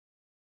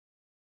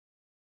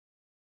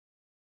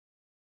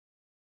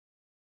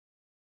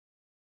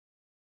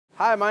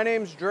Hi, my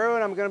name's Drew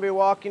and I'm going to be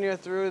walking you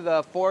through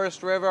the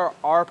Forest River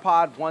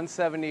R-Pod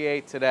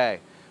 178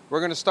 today. We're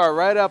going to start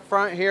right up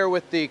front here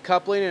with the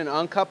coupling and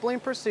uncoupling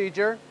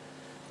procedure.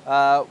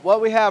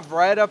 What we have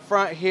right up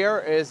front here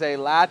is a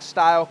latch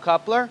style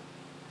coupler.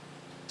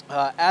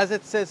 As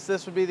it sits,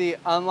 this would be the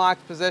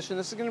unlocked position.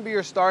 This is going to be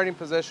your starting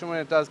position when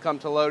it does come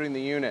to loading the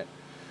unit.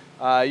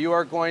 You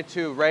are going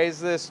to raise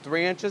this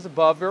 3 inches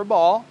above your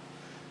ball.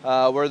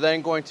 We're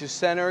then going to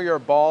center your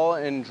ball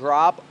and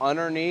drop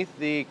underneath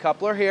the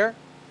coupler here.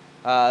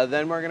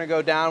 Then we're going to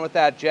go down with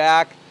that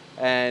jack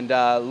and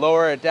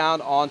lower it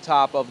down on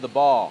top of the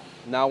ball.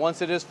 Now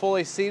once it is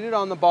fully seated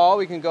on the ball,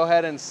 we can go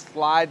ahead and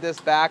slide this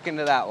back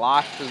into that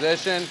locked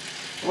position.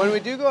 When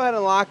we do go ahead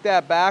and lock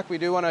that back, we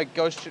do want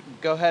to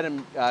go ahead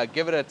and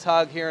give it a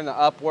tug here in the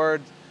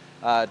upward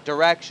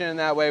direction.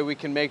 That way we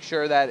can make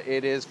sure that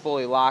it is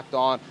fully locked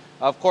on.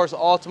 Of course,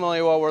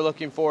 ultimately what we're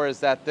looking for is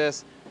that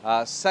this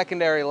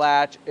secondary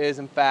latch is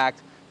in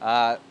fact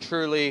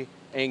truly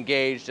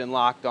engaged and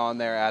locked on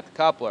there at the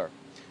coupler.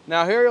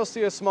 Now here you'll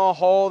see a small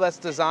hole that's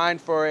designed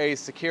for a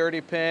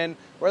security pin,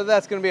 whether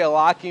that's going to be a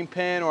locking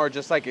pin or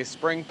just like a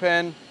spring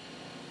pin.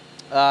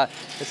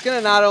 It's going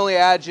to not only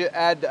add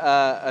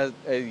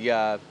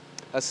a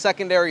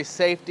secondary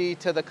safety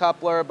to the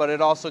coupler, but it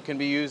also can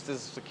be used as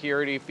a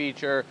security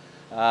feature,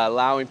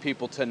 allowing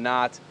people to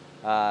not,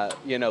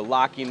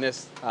 locking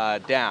this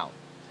down.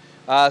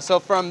 So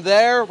from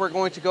there, we're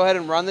going to go ahead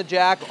and run the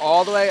jack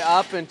all the way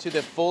up into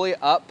the fully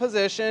up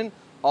position.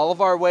 All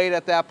of our weight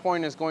at that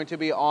point is going to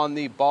be on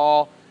the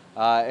ball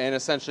and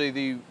essentially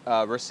the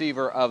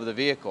receiver of the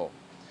vehicle.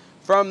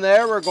 From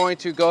there, we're going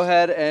to go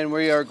ahead and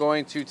we are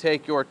going to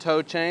take your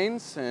tow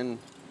chains, and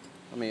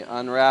let me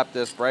unwrap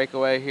this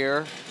breakaway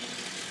here.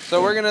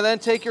 So we're going to then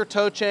take your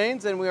tow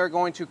chains and we are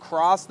going to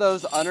cross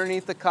those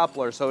underneath the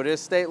coupler. So it is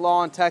state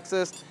law in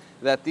Texas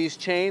that these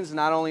chains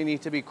not only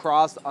need to be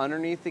crossed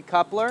underneath the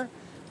coupler,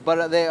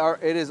 but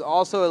it is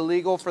also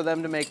illegal for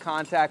them to make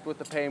contact with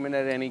the pavement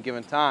at any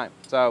given time.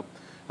 So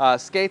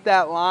skate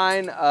that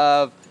line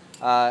of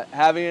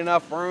having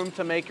enough room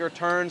to make your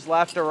turns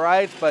left or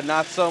right, but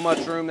not so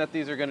much room that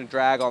these are going to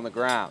drag on the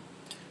ground.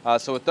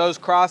 So with those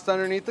crossed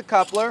underneath the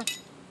coupler,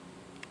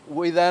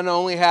 we then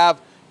only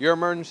have your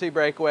emergency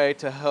breakaway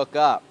to hook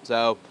up.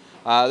 So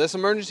this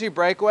emergency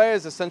breakaway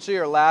is essentially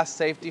your last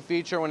safety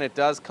feature when it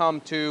does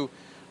come to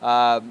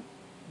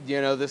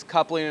this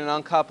coupling and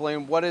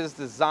uncoupling. What it is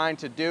designed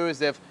to do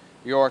is if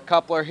your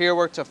coupler here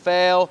were to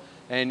fail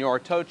and your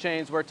tow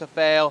chains were to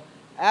fail,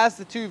 as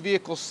the two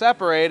vehicles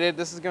separated,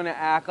 this is going to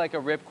act like a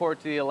ripcord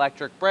to the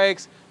electric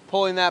brakes,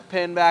 pulling that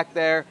pin back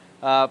there,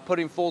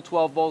 putting full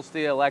 12 volts to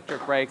the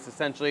electric brakes,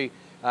 essentially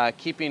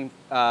keeping,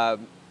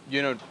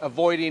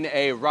 avoiding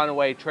a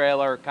runaway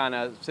trailer kind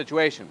of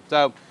situation.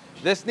 So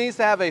this needs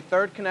to have a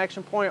third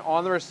connection point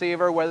on the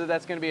receiver, whether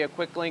that's going to be a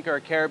quick link or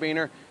a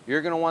carabiner.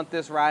 You're going to want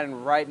this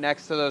riding right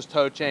next to those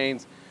tow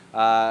chains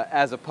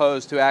as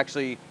opposed to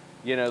actually,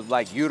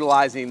 like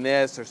utilizing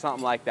this or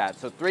something like that.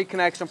 So 3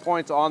 connection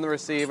points on the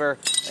receiver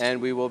and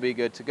we will be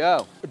good to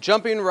go.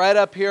 Jumping right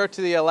up here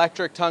to the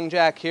electric tongue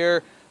jack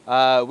here,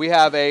 we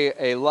have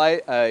a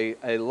light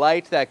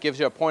that gives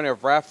you a point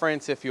of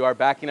reference if you are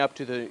backing up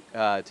to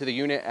the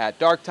unit at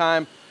dark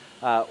time.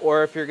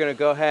 Or if you're going to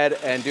go ahead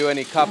and do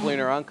any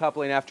coupling or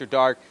uncoupling after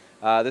dark,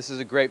 this is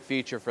a great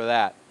feature for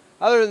that.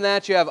 Other than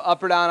that, you have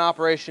up or down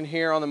operation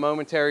here on the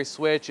momentary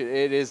switch.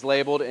 It is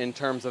labeled in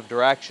terms of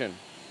direction.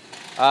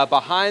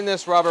 Behind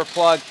this rubber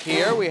plug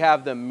here, we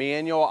have the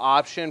manual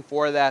option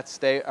for that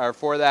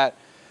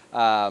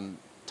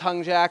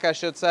tongue jack, I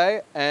should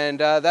say, and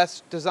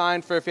that's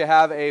designed for if you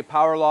have a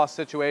power loss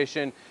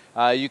situation,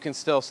 you can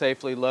still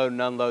safely load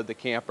and unload the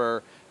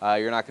camper.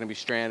 You're not going to be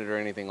stranded or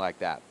anything like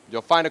that.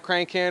 You'll find a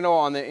crank handle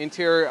on the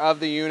interior of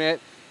the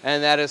unit,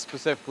 and that is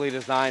specifically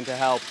designed to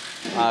help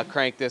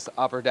crank this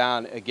up or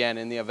down again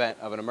in the event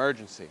of an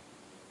emergency.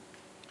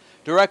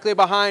 Directly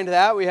behind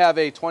that, we have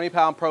a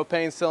 20-pound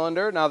propane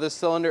cylinder. Now this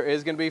cylinder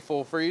is going to be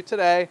full for you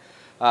today.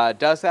 It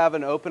does have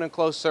an open and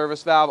closed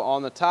service valve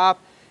on the top.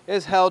 It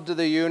is held to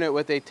the unit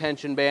with a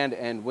tension band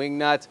and wing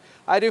nuts.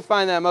 I do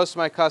find that most of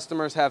my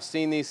customers have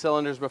seen these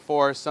cylinders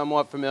before,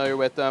 somewhat familiar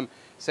with them.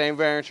 Same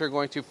variant you're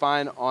going to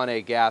find on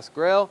a gas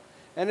grill,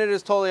 and it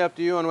is totally up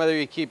to you on whether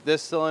you keep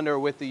this cylinder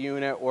with the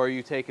unit or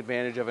you take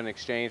advantage of an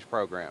exchange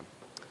program.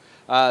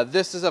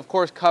 This is of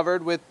course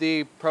covered with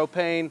the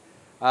propane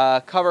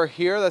cover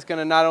here that's going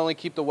to not only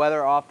keep the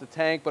weather off the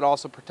tank but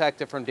also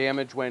protect it from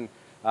damage when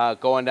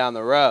going down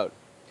the road.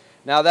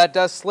 Now that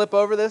does slip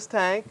over this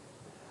tank.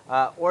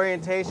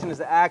 Orientation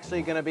is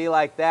actually going to be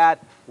like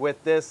that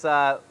with this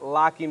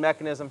locking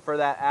mechanism for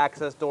that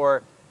access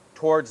door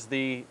towards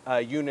the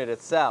unit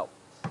itself.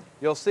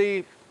 You'll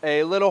see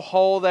a little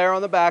hole there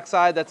on the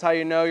backside. That's how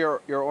you know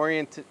you're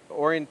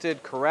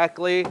oriented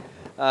correctly.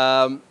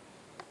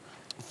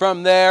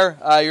 From there,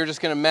 you're just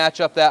going to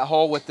match up that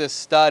hole with this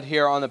stud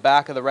here on the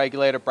back of the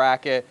regulator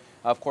bracket.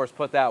 Of course,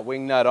 put that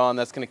wing nut on.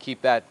 That's going to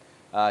keep that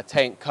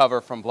tank cover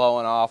from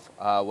blowing off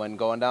when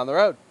going down the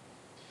road.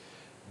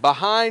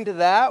 Behind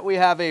that, we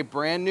have a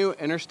brand new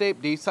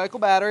Interstate D-cycle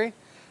battery.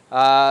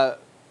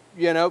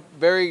 You know,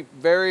 very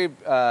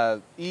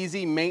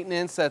easy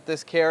maintenance that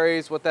this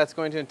carries. What that's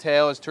going to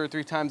entail is 2 or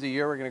 3 times a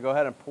year, we're going to go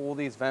ahead and pull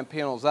these vent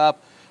panels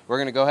up. We're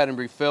going to go ahead and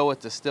refill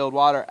with distilled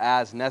water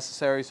as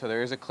necessary. So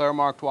there is a clear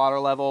marked water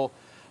level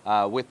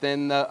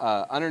within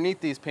the underneath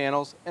these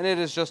panels, and it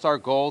is just our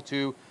goal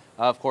to,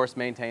 of course,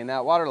 maintain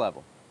that water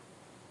level.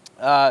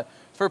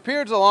 For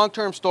periods of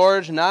long-term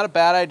storage, not a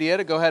bad idea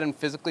to go ahead and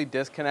physically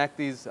disconnect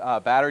these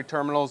battery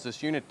terminals.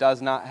 This unit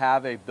does not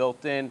have a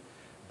built-in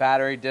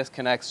battery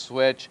disconnect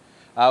switch.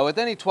 With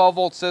any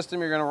 12-volt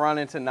system, you're going to run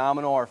into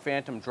nominal or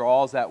phantom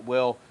draws that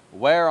will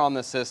wear on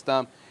the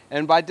system.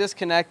 And by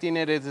disconnecting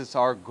it, it's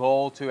our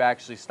goal to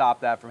actually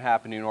stop that from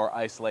happening or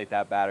isolate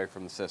that battery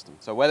from the system.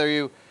 So whether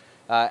you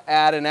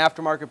add an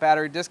aftermarket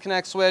battery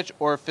disconnect switch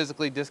or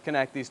physically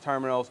disconnect these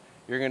terminals,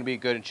 you're going to be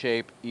good in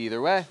shape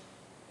either way.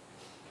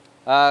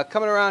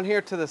 Coming around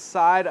here to the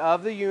side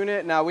of the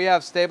unit, now we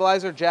have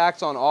stabilizer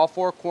jacks on all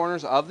 4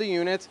 corners of the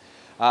unit.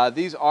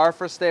 These are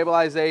for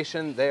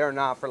stabilization, they are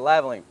not for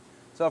leveling.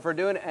 So if we're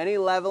doing any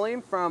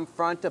leveling from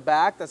front to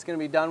back, that's going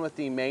to be done with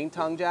the main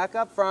tongue jack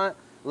up front.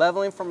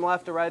 Leveling from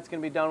left to right is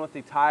going to be done with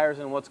the tires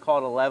and what's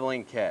called a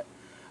leveling kit.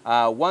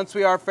 Once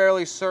we are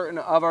fairly certain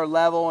of our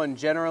level, and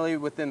generally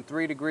within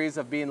 3 degrees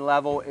of being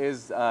level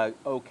is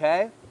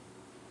okay,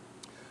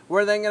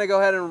 we're then going to go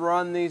ahead and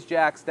run these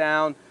jacks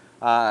down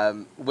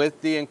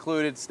with the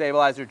included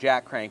stabilizer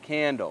jack crank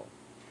handle.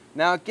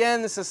 Now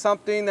again, this is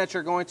something that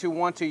you're going to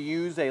want to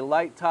use a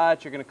light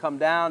touch. You're going to come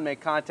down, make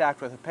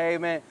contact with the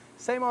pavement.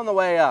 Same on the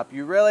way up.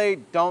 You really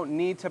don't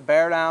need to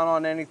bear down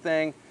on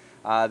anything.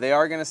 They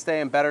are going to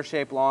stay in better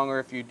shape longer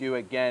if you do,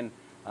 again,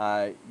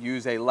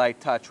 use a light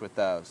touch with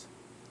those.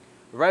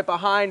 Right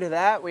behind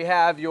that, we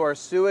have your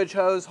sewage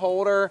hose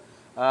holder.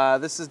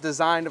 This is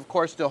designed, of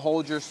course, to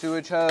hold your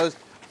sewage hose,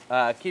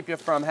 keep you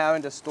from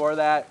having to store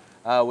that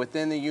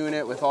within the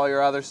unit with all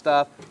your other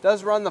stuff. It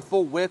does run the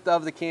full width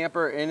of the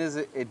camper, and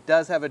it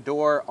does have a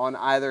door on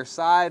either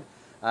side,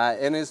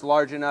 and is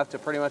large enough to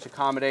pretty much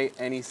accommodate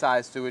any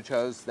size sewage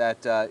hose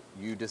that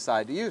you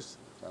decide to use.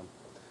 So,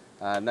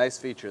 nice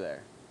feature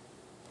there.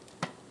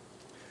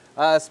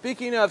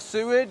 Speaking of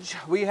sewage,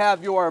 we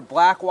have your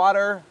black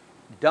water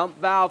dump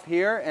valve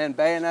here and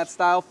bayonet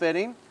style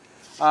fitting.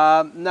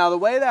 Now the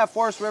way that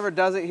Forest River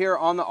does it here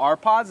on the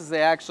R-Pods is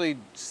they actually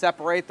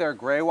separate their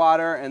gray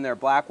water and their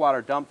black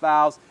water dump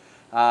valves.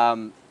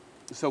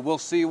 So we'll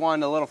see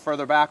one a little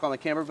further back on the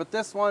camper, but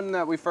this one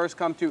that we first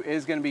come to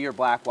is going to be your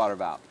black water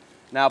valve.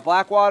 Now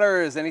black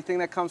water is anything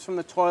that comes from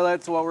the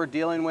toilet, so what we're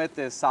dealing with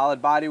is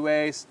solid body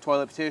waste,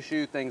 toilet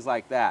tissue, things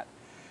like that.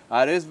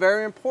 It is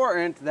very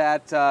important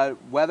that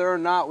whether or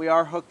not we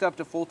are hooked up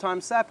to full-time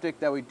septic,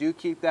 that we do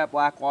keep that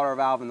black water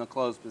valve in the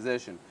closed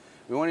position.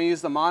 We want to use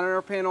the monitor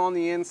panel on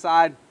the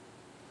inside,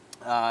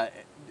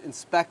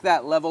 inspect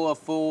that level of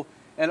full,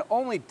 and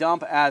only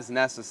dump as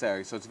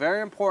necessary. So it's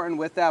very important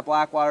with that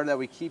black water that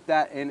we keep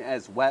that in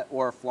as wet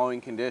or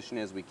flowing condition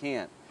as we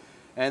can.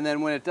 And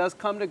then when it does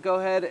come to go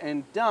ahead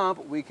and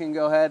dump, we can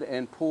go ahead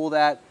and pull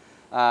that,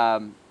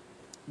 that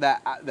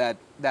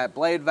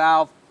blade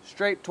valve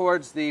straight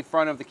towards the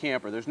front of the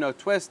camper. There's no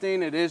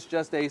twisting, it is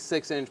just a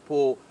 6-inch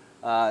pull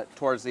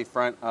towards the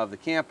front of the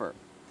camper.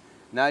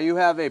 Now you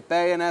have a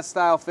bayonet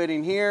style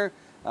fitting here,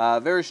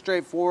 very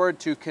straightforward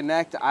to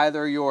connect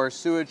either your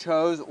sewage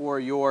hose or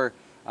your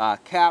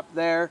cap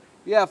there.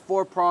 You have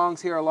 4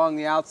 prongs here along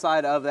the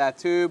outside of that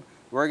tube.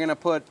 We're going to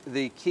put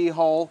the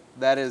keyhole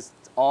that is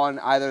on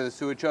either the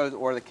sewage hose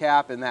or the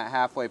cap in that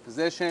halfway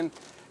position.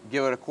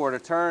 Give it a quarter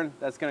turn.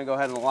 That's going to go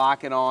ahead and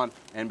lock it on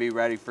and be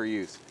ready for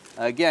use.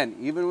 Again,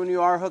 even when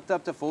you are hooked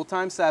up to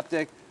full-time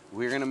septic,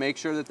 we're going to make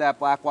sure that that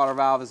black water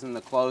valve is in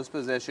the closed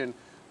position.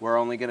 We're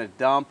only going to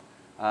dump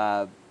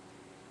as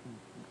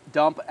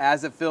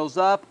it fills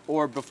up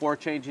or before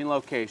changing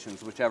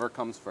locations, whichever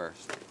comes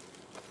first.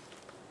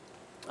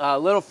 A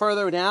little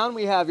further down,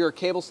 we have your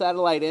cable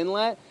satellite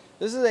inlet.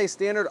 This is a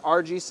standard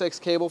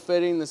RG6 cable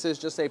fitting. This is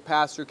just a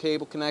pass-through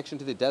cable connection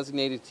to the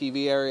designated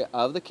TV area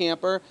of the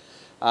camper.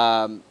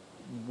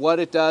 What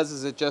it does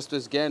is it just,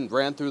 again,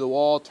 ran through the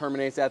wall,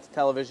 terminates at the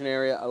television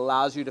area,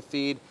 allows you to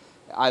feed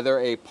either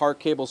a park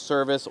cable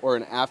service or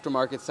an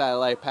aftermarket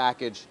satellite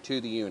package to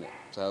the unit.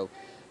 So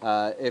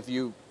if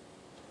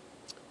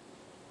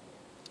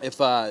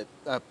a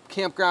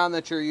campground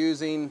that you're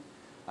using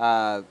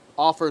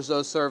offers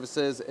those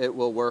services, it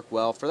will work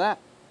well for that.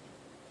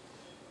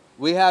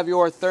 We have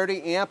your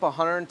 30 amp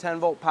 110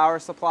 volt power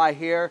supply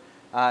here.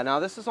 Now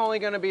this is only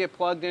going to be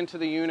plugged into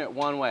the unit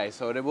one way,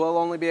 so it will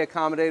only be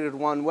accommodated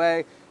one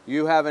way.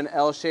 You have an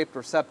L-shaped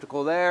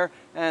receptacle there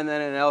and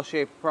then an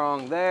L-shaped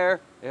prong there.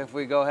 If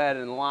we go ahead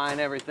and line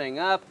everything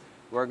up,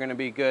 we're going to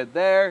be good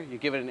there. You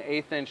give it an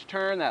 1/8 inch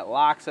turn, that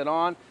locks it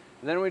on.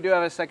 And then we do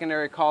have a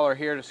secondary collar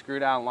here to screw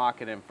down and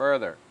lock it in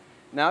further.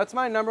 Now it's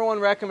my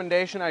 #1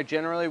 recommendation I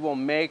generally will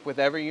make with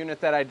every unit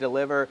that I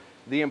deliver,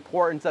 the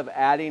importance of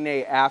adding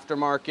a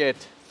aftermarket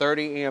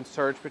 30 amp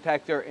surge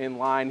protector in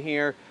line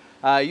here.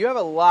 You have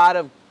a lot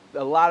of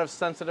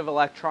sensitive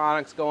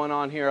electronics going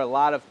on here, a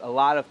lot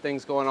of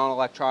things going on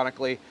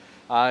electronically.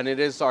 and it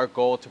is our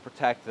goal to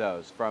protect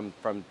those from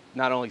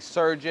not only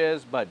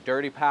surges, but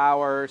dirty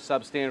power,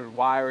 substandard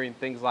wiring,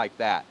 things like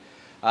that.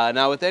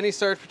 Now with any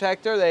surge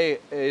protector, they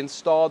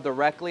install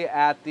directly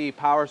at the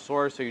power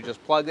source, so you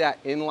just plug that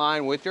in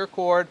line with your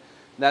cord.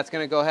 That's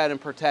going to go ahead and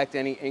protect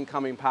any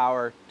incoming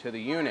power to the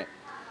unit.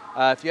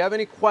 If you have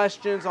any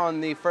questions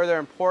on the further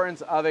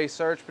importance of a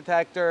surge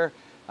protector,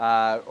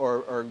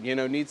 or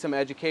need some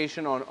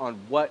education on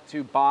what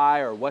to buy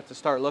or what to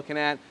start looking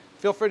at,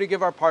 feel free to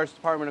give our parts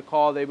department a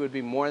call. They would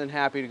be more than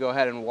happy to go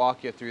ahead and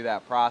walk you through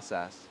that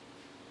process.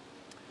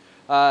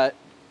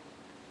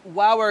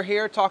 While we're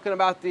here talking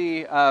about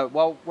the,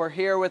 we're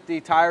here with the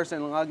tires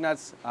and lug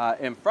nuts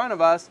in front of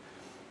us,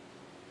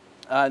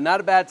 not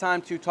a bad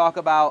time to talk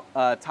about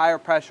tire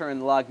pressure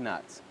and lug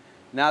nuts.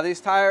 Now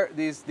these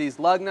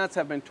lug nuts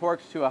have been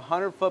torqued to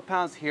 100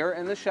 foot-pounds here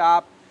in the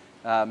shop.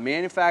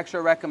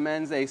 Manufacturer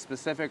recommends a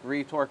specific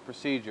retorque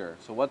procedure.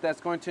 So what that's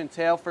going to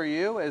entail for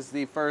you is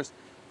the first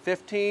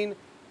 15,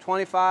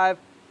 25,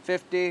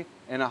 50,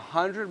 and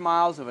 100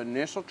 miles of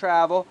initial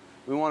travel.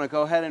 We want to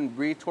go ahead and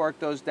retorque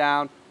those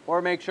down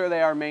or make sure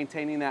they are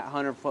maintaining that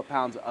 100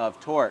 foot-pounds of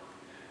torque.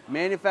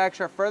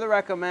 Manufacturer further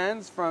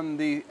recommends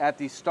at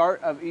the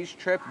start of each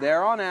trip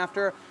there on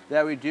after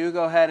that we do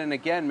go ahead and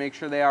again make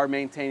sure they are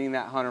maintaining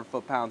that 100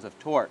 foot-pounds of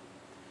torque.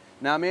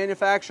 Now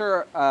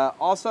manufacturer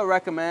also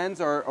recommends,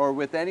 or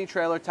with any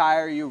trailer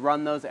tire, you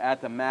run those at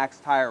the max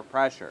tire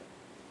pressure.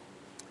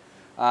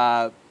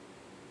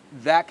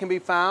 That can be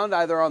found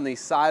either on the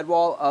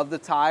sidewall of the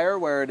tire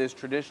where it is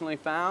traditionally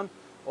found,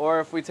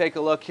 or if we take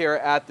a look here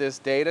at this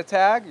data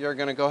tag, you're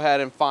going to go ahead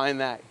and find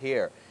that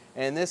here.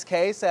 In this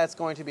case, that's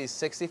going to be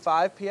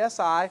 65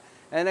 psi,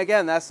 and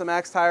again, that's the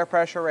max tire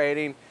pressure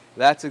rating.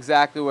 That's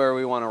exactly where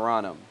we want to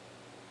run them.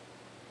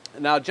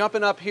 Now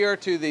jumping up here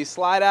to the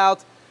slide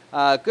out,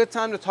 good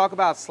time to talk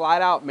about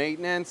slide out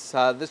maintenance.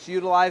 This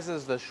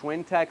utilizes the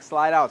Schwintek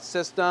slide out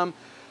system.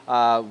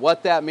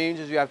 What that means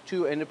is you have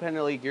two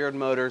independently geared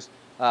motors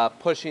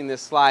pushing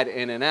this slide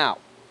in and out.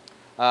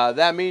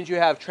 That means you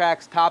have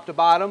tracks top to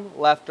bottom,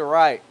 left to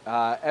right.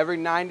 Every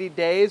 90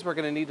 days we're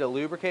going to need to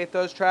lubricate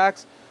those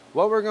tracks.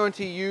 What we're going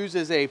to use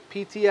is a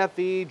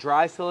PTFE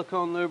dry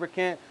silicone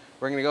lubricant.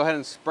 We're going to go ahead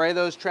and spray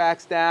those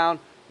tracks down,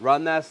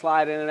 run that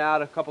slide in and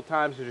out a couple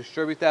times to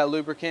distribute that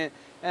lubricant,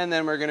 and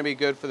then we're going to be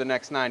good for the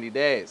next 90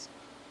 days.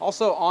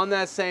 Also on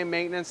that same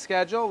maintenance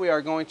schedule, we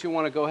are going to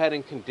want to go ahead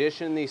and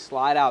condition these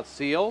slide out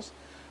seals.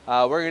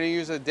 We're going to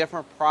use a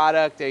different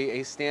product,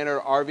 a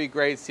standard RV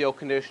grade seal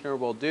conditioner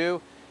will do.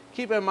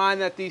 Keep in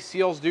mind that these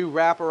seals do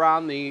wrap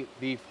around the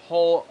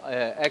whole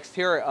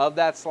exterior of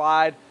that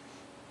slide,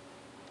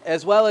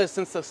 as well as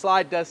since the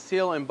slide does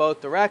seal in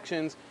both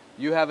directions,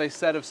 you have a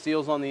set of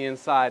seals on the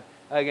inside.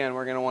 Again,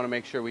 we're going to want to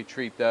make sure we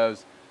treat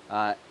those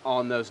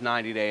on those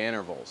 90-day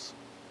intervals.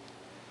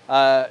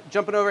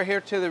 Jumping over here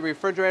to the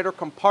refrigerator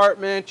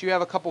compartment, you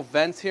have a couple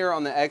vents here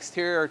on the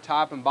exterior,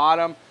 top and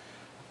bottom.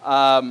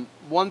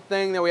 One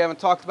thing that we haven't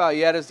talked about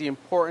yet is the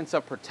importance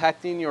of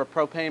protecting your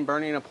propane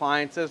burning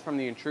appliances from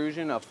the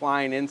intrusion of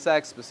flying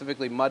insects,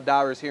 specifically mud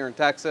daubers here in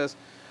Texas.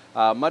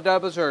 Mud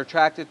daubers are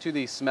attracted to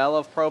the smell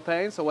of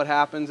propane, so what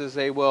happens is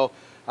they will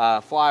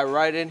fly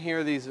right in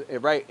here,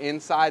 right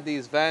inside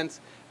these vents,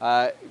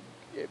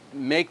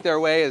 make their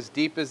way as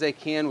deep as they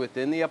can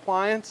within the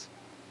appliance,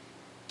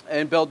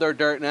 and build their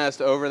dirt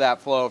nest over that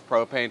flow of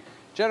propane,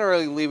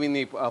 generally leaving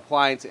the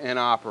appliance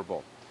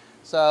inoperable.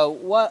 So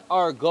what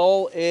our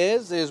goal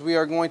is we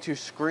are going to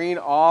screen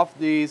off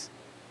these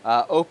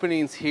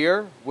openings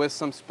here with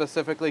some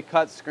specifically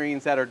cut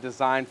screens that are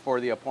designed for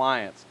the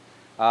appliance.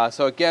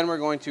 So again, we're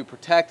going to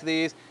protect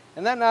these,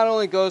 and that not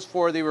only goes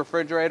for the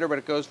refrigerator, but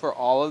it goes for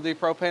all of the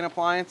propane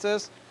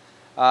appliances.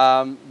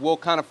 We'll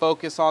kind of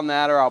focus on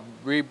that, or I'll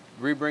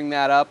re-bring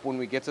that up when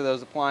we get to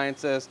those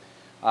appliances.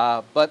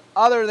 But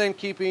other than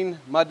keeping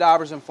mud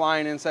daubers and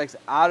flying insects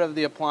out of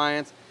the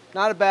appliance,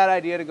 not a bad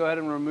idea to go ahead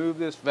and remove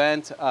this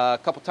vent a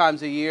couple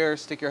times a year,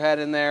 stick your head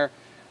in there,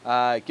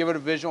 give it a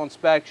visual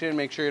inspection,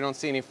 make sure you don't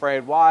see any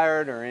frayed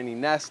wire or any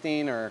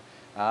nesting or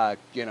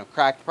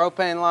cracked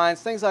propane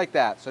lines, things like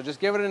that. So just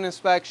give it an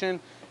inspection.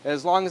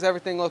 As long as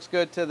everything looks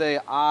good to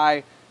the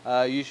eye,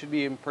 you should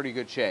be in pretty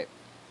good shape.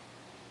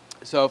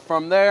 So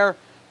from there,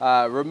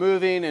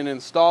 removing and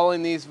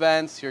installing these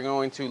vents, you're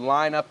going to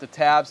line up the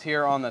tabs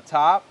here on the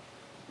top.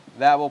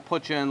 That will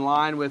put you in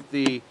line with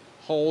the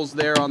holes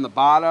there on the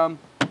bottom,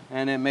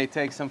 and it may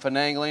take some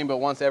finagling, but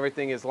once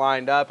everything is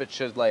lined up, it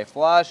should lay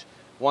flush.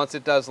 Once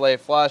it does lay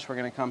flush, we're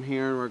going to come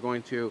here and we're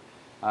going to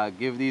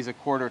give these a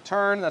quarter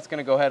turn. That's going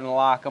to go ahead and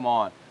lock them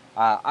on.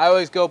 I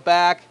always go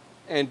back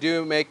and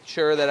do make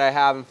sure that I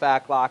have in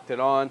fact locked it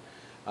on.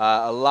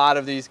 A lot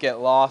of these get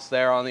lost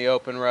there on the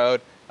open road,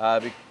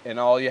 and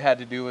all you had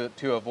to do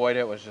to avoid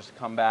it was just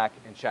come back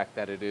and check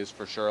that it is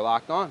for sure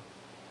locked on.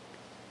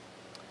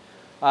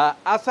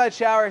 Outside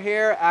shower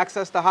here,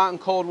 access to hot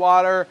and cold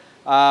water.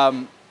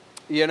 From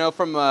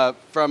a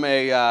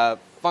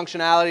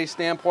functionality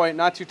standpoint,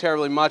 not too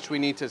terribly much we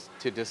need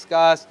to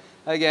discuss.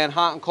 Again,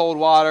 hot and cold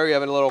water, you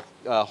have a little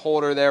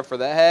holder there for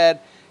the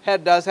head.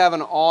 Head does have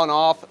an on and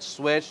off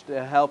switch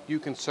to help you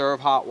conserve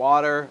hot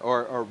water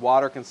or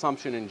water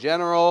consumption in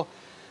general.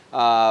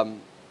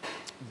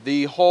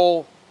 The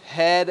whole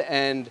head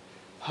and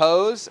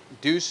hose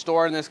do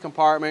store in this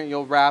compartment.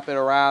 You'll wrap it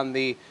around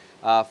the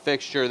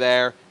fixture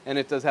there, and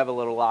it does have a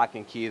little lock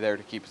and key there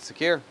to keep it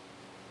secure.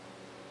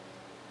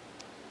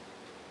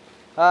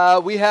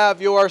 We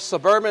have your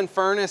Suburban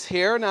furnace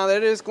here. Now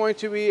that is going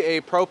to be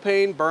a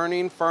propane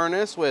burning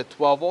furnace with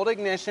 12-volt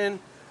ignition.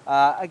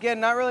 Again,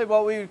 not really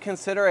what we would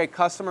consider a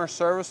customer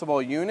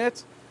serviceable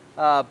unit,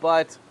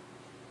 but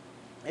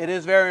it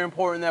is very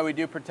important that we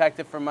do protect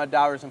it from mud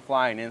daubers and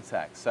flying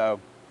insects. So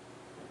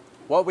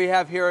what we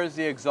have here is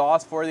the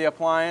exhaust for the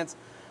appliance.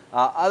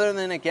 Other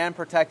than, again,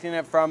 protecting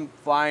it from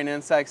flying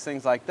insects,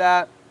 things like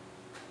that,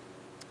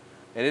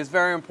 it is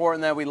very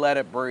important that we let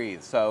it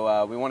breathe.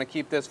 So we want to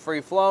keep this free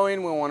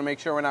flowing. We want to make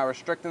sure we're not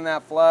restricting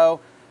that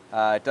flow.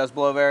 It does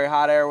blow very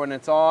hot air when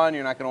it's on.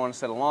 You're not going to want to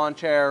set a lawn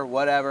chair,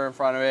 whatever in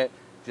front of it.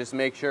 Just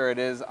make sure it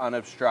is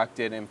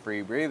unobstructed and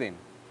free breathing.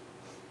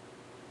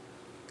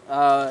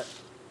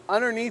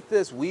 Underneath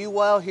this wheel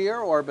well here,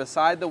 or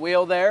beside the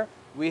wheel there,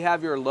 we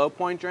have your low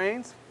point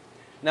drains.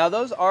 Now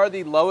those are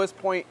the lowest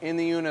point in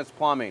the unit's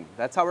plumbing.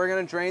 That's how we're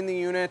going to drain the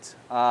unit.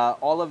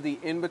 All of the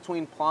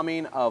in-between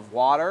plumbing of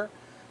water.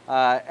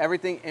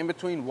 Everything in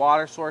between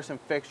water source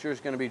and fixture is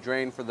going to be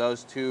drained for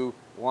those two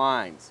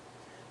lines.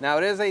 Now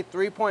it is a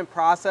 3-point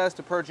process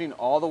to purging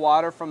all the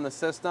water from the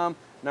system.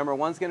 Number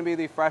 1 is going to be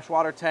the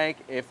freshwater tank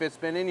if it's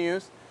been in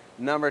use.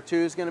 Number 2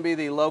 is going to be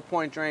the low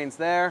point drains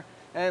there.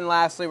 And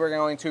lastly, we're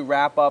going to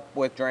wrap up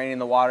with draining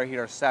the water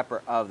heater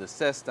separate of the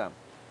system.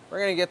 We're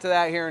going to get to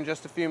that here in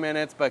just a few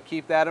minutes, but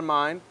keep that in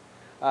mind.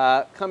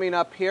 Coming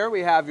up here,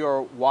 we have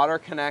your water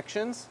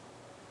connections.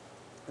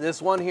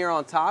 This one here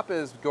on top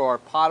is your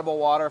potable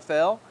water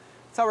fill.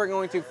 That's how we're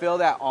going to fill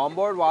that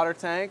onboard water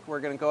tank.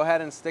 We're going to go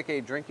ahead and stick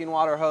a drinking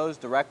water hose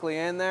directly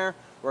in there.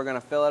 We're going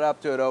to fill it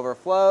up to it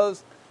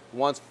overflows.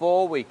 Once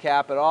full, we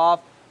cap it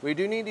off. We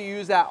do need to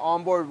use that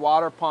onboard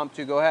water pump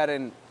to go ahead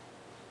and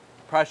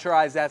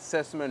pressurize that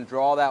system and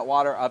draw that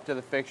water up to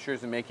the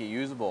fixtures and make it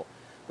usable.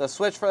 The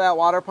switch for that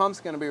water pump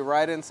is going to be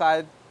right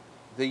inside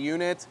the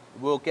unit.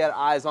 We'll get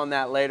eyes on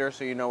that later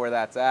so you know where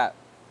that's at.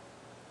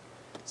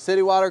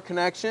 City water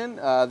connection.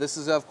 This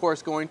is of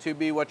course going to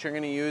be what you're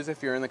going to use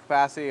if you're in the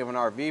capacity of an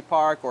RV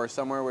park or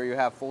somewhere where you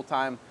have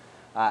full-time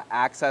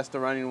access to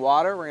running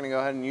water. We're going to go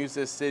ahead and use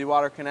this city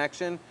water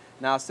connection.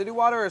 Now city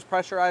water is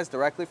pressurized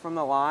directly from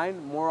the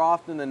line. More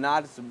often than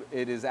not,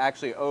 it is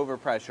actually over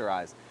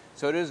pressurized.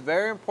 So it is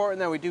very important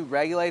that we do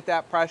regulate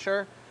that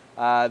pressure.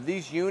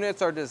 These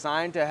units are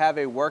designed to have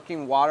a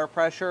working water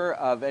pressure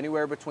of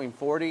anywhere between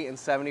 40 and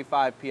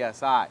 75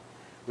 psi.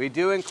 We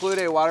do include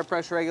a water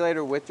pressure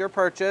regulator with your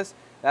purchase.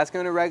 That's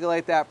going to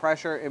regulate that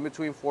pressure in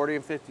between 40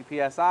 and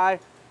 50 psi.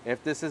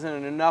 If this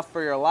isn't enough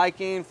for your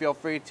liking, feel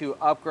free to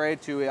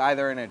upgrade to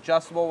either an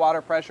adjustable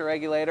water pressure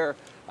regulator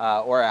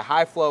or a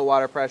high flow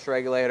water pressure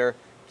regulator.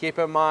 Keep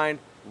in mind,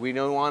 we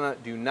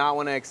do not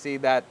want to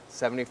exceed that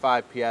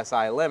 75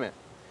 psi limit.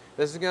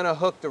 This is going to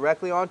hook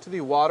directly onto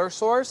the water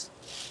source.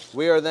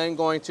 We are then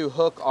going to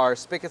hook our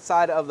spigot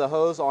side of the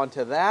hose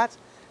onto that.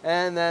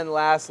 And then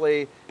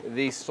lastly,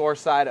 the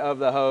source side of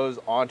the hose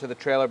onto the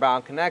trailer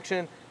bound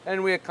connection.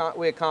 And we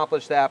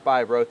accomplish that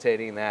by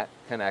rotating that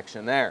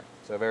connection there.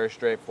 So very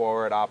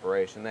straightforward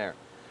operation there.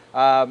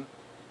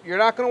 You're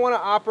not going to want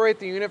to operate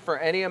the unit for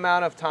any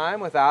amount of time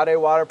without a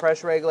water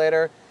pressure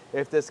regulator.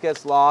 If this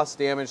gets lost,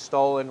 damaged,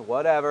 stolen,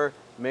 whatever,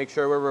 make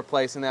sure we're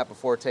replacing that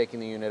before taking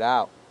the unit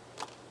out.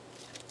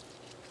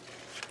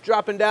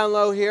 Dropping down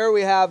low here,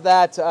 we have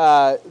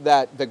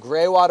the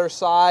gray water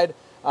side.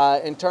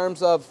 In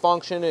terms of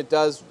function, it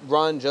does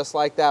run just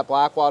like that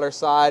black water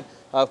side.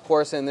 Of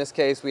course, in this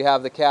case, we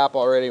have the cap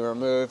already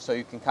removed, so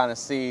you can kind of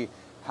see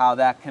how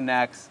that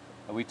connects.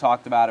 We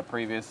talked about it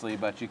previously,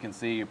 but you can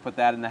see you put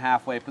that in the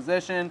halfway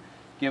position,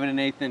 give it an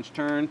 1/8 inch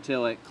turn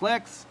till it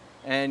clicks,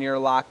 and you're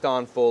locked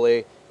on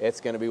fully.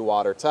 It's going to be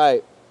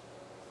watertight.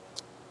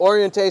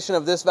 Orientation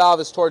of this valve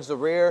is towards the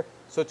rear,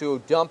 so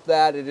to dump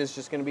that, it is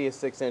just going to be a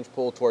 6-inch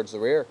pull towards the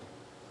rear.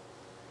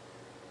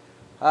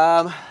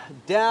 Down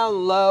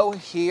low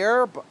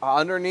here,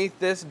 underneath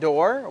this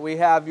door, we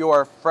have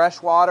your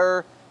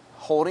freshwater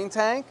holding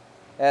tank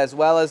as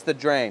well as the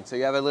drain. So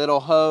you have a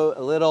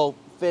little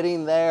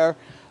fitting there.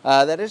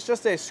 That is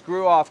just a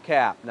screw-off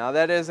cap. Now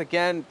that is,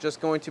 again,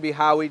 just going to be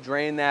how we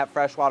drain that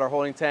freshwater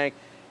holding tank.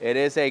 It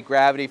is a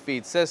gravity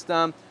feed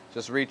system.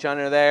 Just reach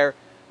under there,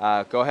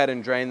 go ahead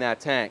and drain that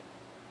tank.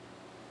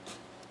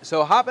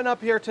 So hopping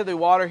up here to the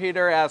water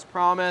heater as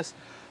promised,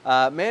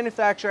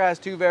 manufacturer has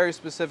two very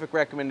specific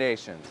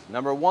recommendations.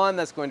 Number one,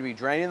 that's going to be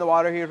draining the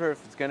water heater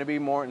if it's going to be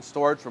more in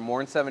storage for more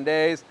than 7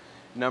 days.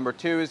 Number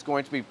two is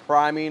going to be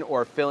priming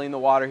or filling the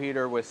water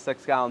heater with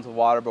 6 gallons of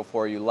water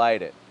before you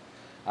light it.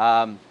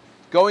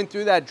 Going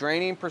through that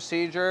draining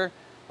procedure,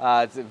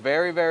 it's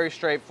very, very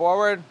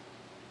straightforward.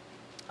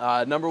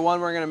 Number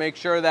one, we're going to make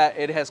sure that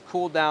it has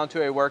cooled down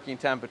to a working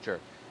temperature.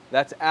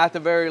 That's at the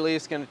very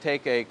least going to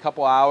take a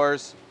couple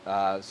hours.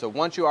 So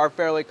once you are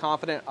fairly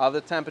confident of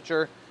the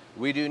temperature,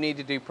 we do need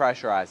to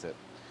depressurize it.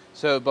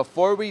 So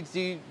before we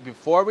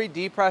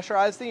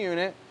depressurize the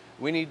unit,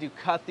 we need to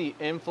cut the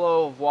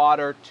inflow of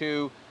water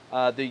to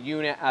the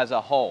unit as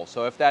a whole.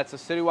 So if that's a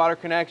city water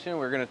connection,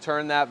 we're going to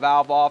turn that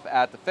valve off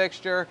at the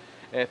fixture.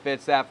 If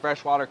it's that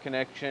freshwater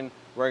connection,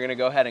 we're going to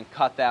go ahead and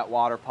cut that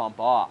water pump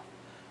off.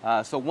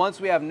 So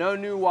once we have no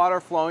new water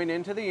flowing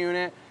into the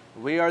unit,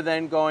 we are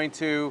then going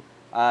to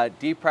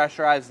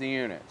depressurize the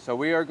unit. So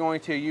we are going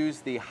to use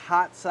the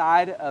hot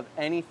side of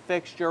any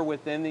fixture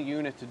within the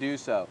unit to do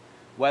so.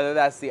 Whether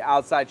that's the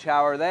outside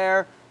shower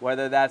there,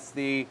 whether that's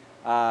the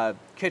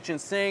kitchen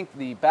sink,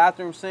 the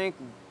bathroom sink,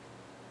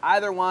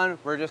 either one,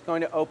 we're just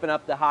going to open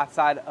up the hot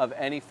side of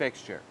any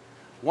fixture.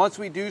 Once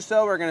we do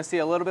so, we're going to see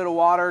a little bit of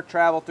water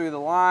travel through the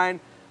line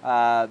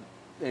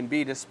and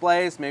be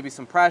displaced, maybe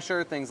some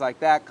pressure, things like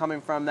that coming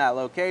from that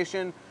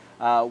location.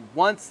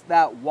 Once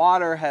that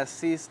water has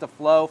ceased to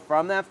flow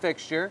from that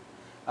fixture,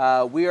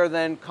 we are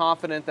then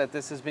confident that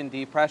this has been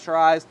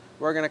depressurized.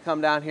 We're going to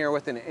come down here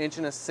with an 1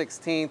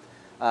 1/16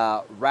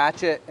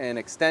 ratchet and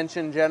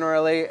extension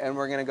generally, and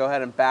we're going to go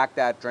ahead and back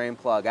that drain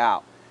plug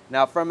out.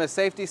 Now, from a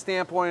safety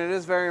standpoint, it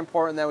is very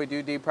important that we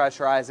do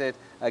depressurize it.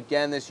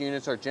 Again, these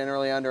units are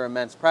generally under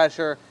immense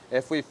pressure.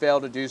 If we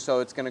fail to do so,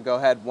 it's going to go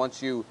ahead,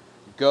 once you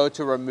go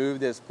to remove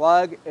this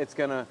plug, it's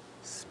going to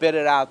spit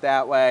it out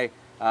that way,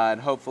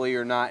 and hopefully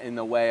you're not in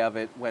the way of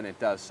it when it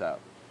does so.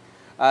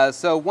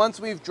 So once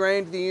we've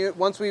drained the unit,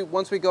 once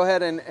we go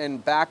ahead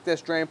and back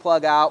this drain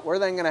plug out, we're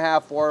then going to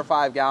have 4 or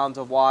 5 gallons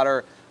of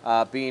water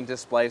being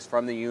displaced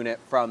from the unit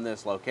from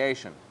this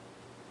location.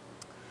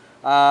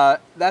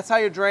 That's how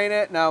you drain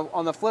it. Now,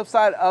 on the flip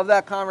side of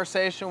that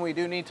conversation, we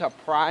do need to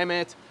prime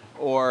it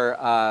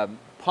or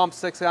pump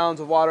 6 gallons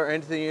of water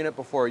into the unit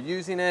before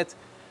using it.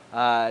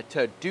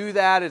 To do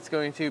that, it's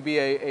going to be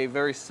a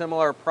very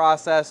similar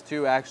process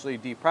to actually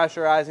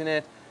depressurizing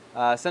it,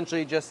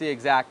 essentially just the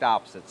exact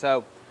opposite.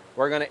 So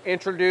we're going to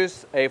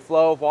introduce a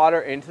flow of water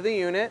into the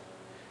unit,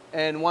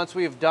 and once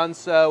we've done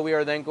so, we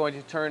are then going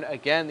to turn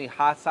again the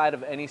hot side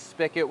of any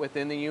spigot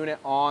within the unit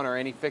on, or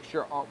any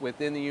fixture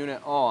within the unit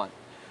on.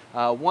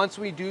 Once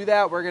we do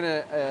that, we're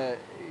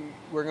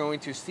going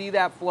to see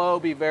that flow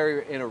be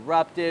very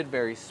interrupted,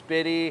 very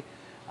spitty.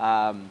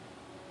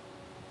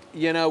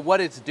 You know,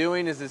 what it's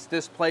doing is it's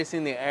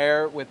displacing the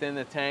air within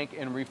the tank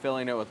and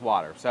refilling it with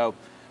water. So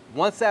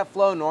once that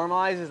flow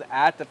normalizes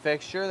at the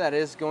fixture, that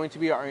is going to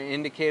be our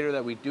indicator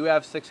that we do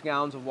have 6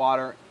 gallons of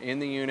water in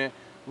the unit.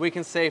 We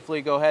can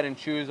safely go ahead and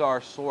choose our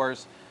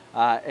source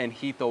and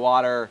heat the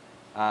water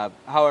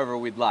however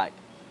we'd like.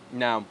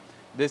 Now,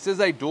 this is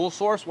a dual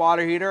source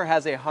water heater,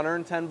 has a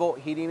 110 volt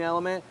heating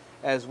element,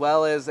 as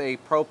well as a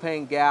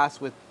propane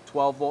gas with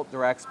 12 volt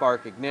direct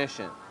spark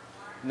ignition.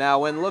 Now,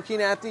 when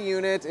looking at the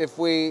unit, if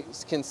we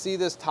can see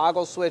this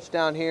toggle switch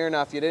down here,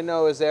 now if you didn't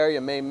know it was there, you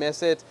may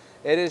miss it.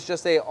 It is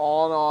just a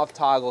on off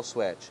toggle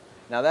switch.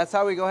 Now that's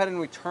how we go ahead and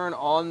we turn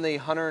on the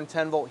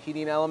 110 volt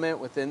heating element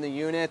within the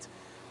unit.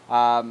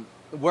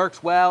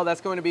 Works well. That's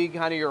going to be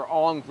kind of your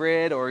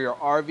on-grid or your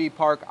RV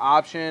park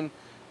option.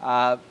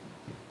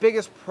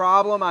 Biggest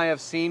problem I have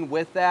seen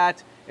with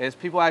that is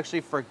people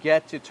actually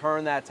forget to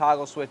turn that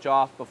toggle switch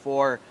off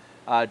before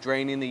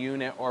draining the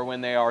unit or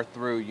when they are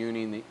through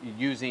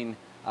using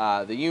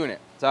the unit.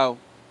 So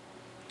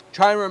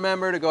try and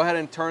remember to go ahead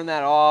and turn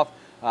that off.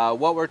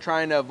 What we're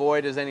trying to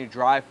avoid is any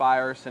dry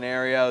fire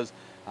scenarios,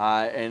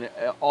 and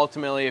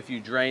ultimately if you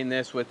drain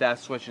this with that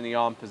switch in the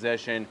on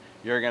position,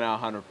 you're going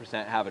to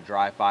 100% have a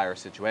dry fire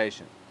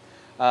situation.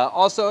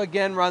 Also,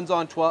 again, runs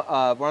on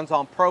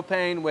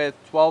propane with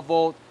 12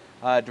 volt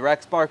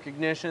direct spark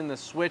ignition. The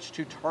switch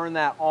to turn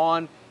that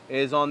on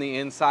is on the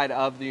inside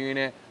of the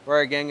unit.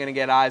 We're again going to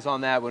get eyes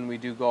on that when we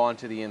do go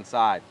onto the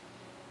inside.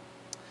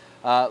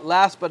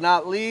 Last but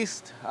not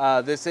least,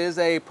 this is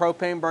a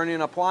propane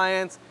burning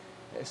appliance,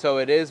 so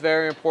it is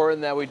very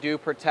important that we do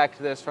protect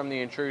this from the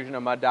intrusion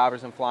of mud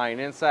daubers and flying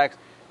insects.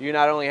 You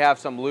not only have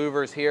some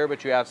louvers here,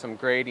 but you have some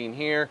grating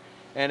here.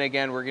 And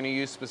again, we're going to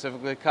use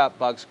specifically cut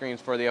bug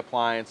screens for the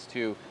appliance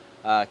to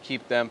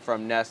keep them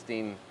from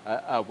nesting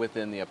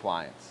within the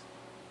appliance.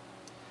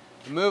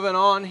 Moving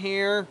on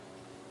here,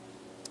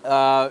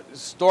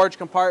 storage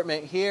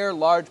compartment here,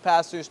 large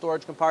pass-through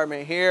storage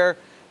compartment here,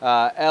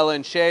 L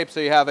in shape, so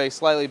you have a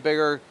slightly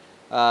bigger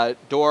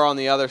door on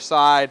the other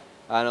side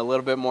and a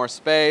little bit more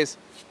space.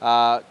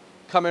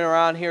 Coming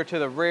around here to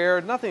the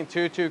rear, nothing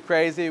too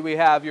crazy. We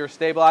have your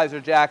stabilizer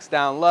jacks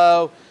down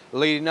low,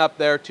 leading up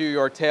there to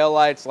your tail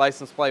lights,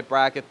 license plate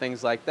bracket,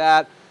 things like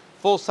that.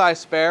 Full-size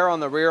spare on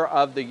the rear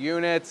of the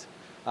unit.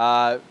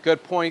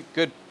 Good point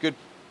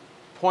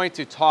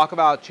to talk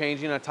about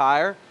changing a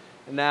tire.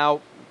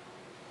 Now,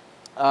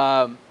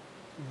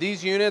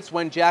 these units,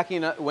 when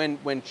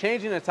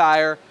changing a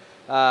tire,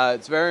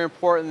 it's very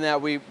important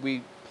that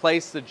we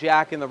place the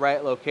jack in the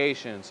right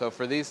location. So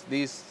for these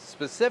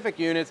specific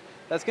units,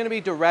 that's going to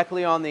be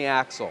directly on the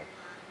axle.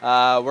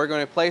 We're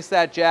going to place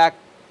that jack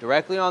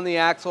directly on the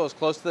axle as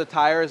close to the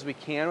tire as we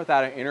can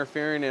without it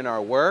interfering in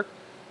our work.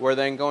 We're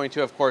then going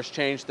to, of course,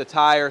 change the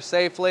tire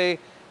safely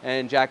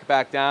and jack it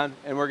back down,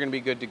 and we're gonna be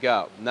good to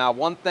go. Now,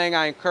 one thing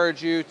I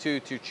encourage you to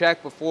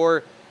check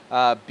before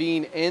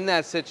being in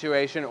that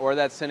situation or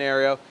that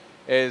scenario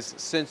is,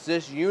 since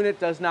this unit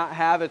does not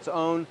have its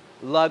own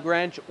lug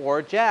wrench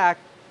or jack,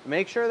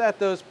 make sure that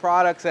those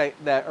products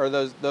that or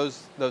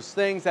those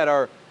things that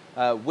are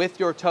with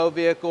your tow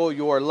vehicle,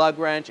 your lug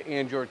wrench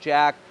and your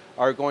jack,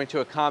 are going to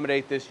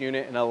accommodate this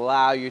unit and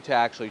allow you to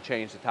actually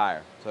change the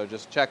tire. So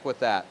just check with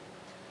that.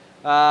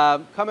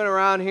 Coming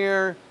around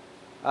here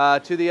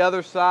to the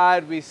other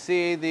side, we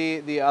see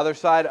the other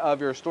side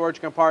of your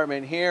storage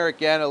compartment here.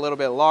 Again, a little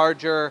bit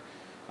larger,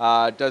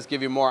 does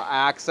give you more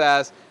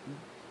access.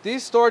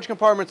 These storage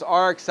compartments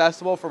are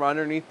accessible from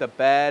underneath the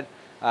bed.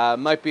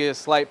 Might be a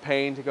slight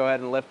pain to go ahead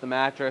and lift the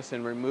mattress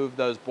and remove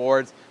those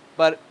boards,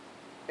 but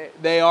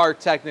they are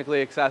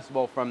technically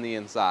accessible from the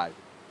inside.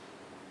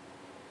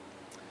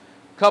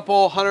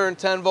 Couple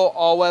 110 volt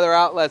all-weather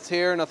outlets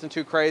here, nothing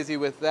too crazy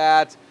with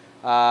that.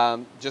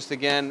 Just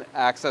again,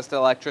 access to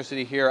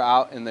electricity here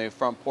out in the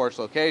front porch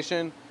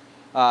location.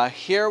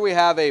 Here we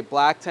have a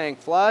black tank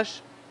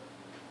flush.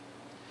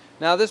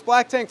 Now this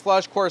black tank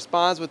flush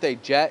corresponds with a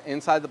jet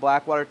inside the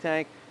black water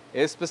tank.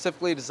 It is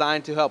specifically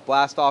designed to help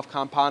blast off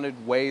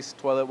compounded waste,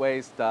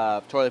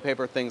 toilet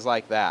paper, things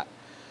like that.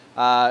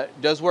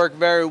 Does work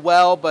very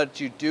well, but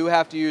you do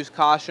have to use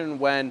caution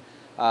when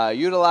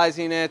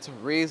utilizing it.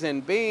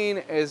 Reason being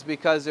is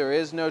because there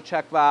is no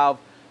check valve.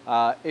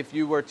 If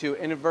you were to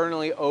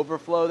inadvertently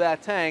overflow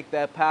that tank,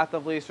 that path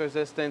of least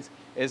resistance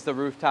is the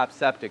rooftop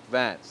septic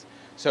vents.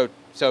 So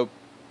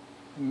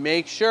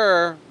make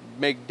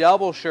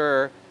double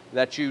sure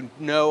that you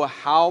know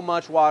how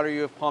much water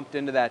you have pumped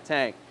into that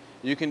tank.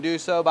 You can do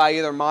so by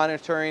either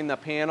monitoring the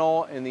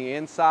panel in the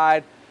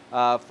inside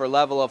for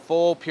level of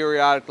full,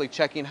 periodically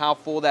checking how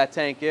full that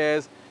tank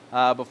is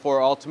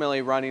before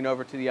ultimately running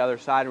over to the other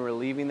side and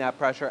relieving that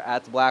pressure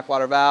at the black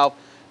water valve.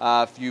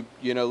 If you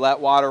let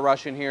water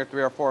rush in here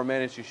 3 or 4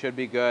 minutes, you should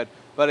be good.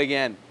 But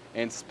again,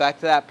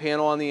 inspect that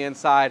panel on the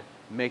inside,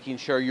 making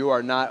sure you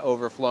are not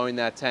overflowing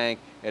that tank.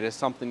 It is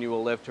something you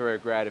will live to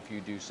regret if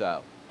you do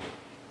so.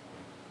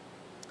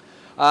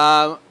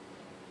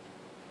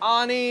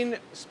 Awning,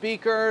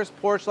 speakers,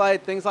 porch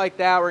light, things like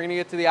that. We're going to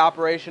get to the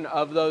operation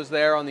of those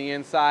there on the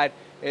inside.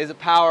 It is a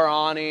power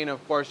awning.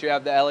 Of course, you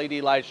have the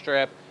LED light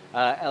strip,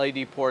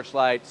 LED porch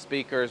light,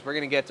 speakers. We're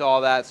going to get to all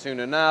that soon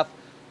enough.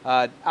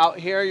 Out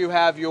here you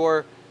have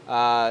your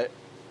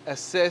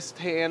assist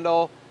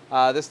handle.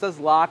 This does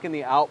lock in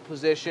the out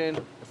position.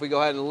 If we go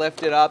ahead and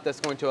lift it up, that's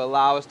going to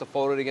allow us to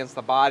fold it against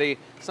the body.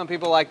 Some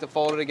people like to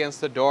fold it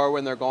against the door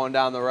when they're going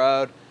down the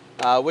road.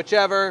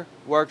 Whichever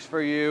works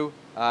for you.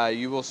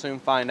 You will soon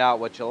find out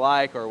what you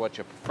like or what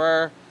you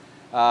prefer.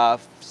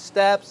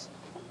 Steps,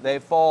 they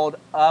fold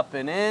up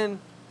and in.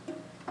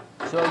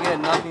 So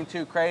again, nothing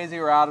too crazy.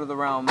 We're out of the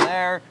realm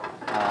there.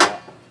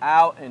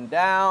 Out and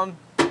down.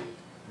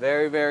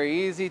 Very,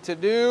 very easy to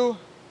do.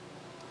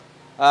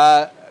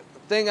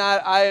 Thing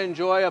I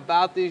enjoy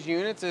about these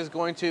units is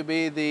going to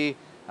be the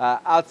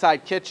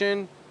outside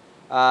kitchen.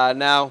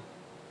 Now,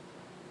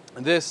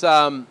 this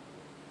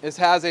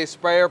has a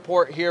sprayer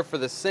port here for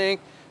the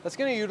sink. That's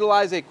going to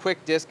utilize a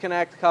quick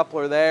disconnect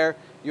coupler there.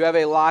 You have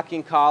a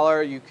locking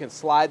collar. You can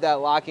slide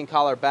that locking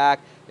collar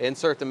back,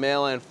 insert the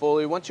male end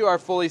fully. Once you are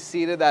fully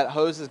seated, that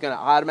hose is going to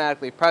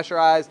automatically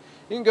pressurize.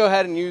 You can go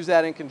ahead and use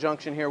that in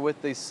conjunction here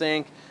with the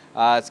sink.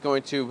 It's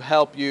going to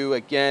help you,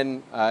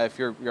 again, if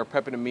you're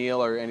prepping a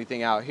meal or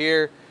anything out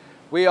here.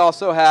 We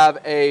also have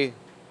a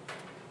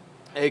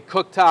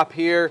cooktop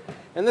here,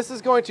 and this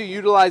is going to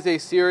utilize a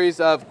series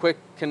of quick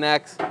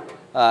connects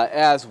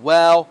as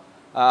well.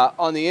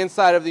 On the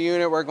inside of the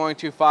unit, we're going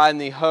to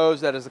find the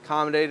hose that is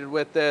accommodated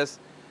with this.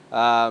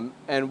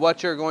 And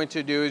what you're going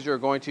to do is you're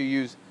going to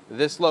use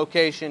this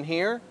location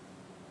here.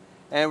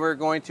 And we're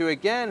going to,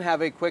 again,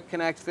 have a quick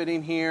connect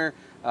fitting here.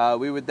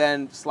 We would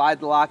then slide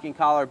the locking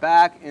collar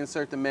back,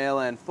 insert the male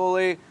end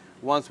fully.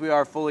 Once we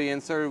are fully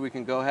inserted, we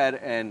can go ahead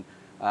and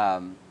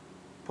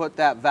put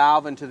that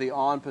valve into the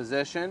on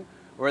position.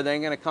 We're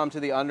then going to come to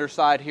the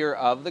underside here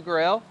of the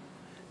grill.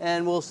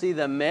 And we'll see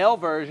the male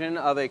version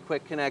of a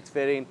quick connect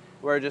fitting.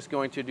 We're just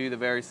going to do the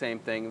very same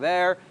thing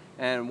there.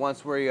 And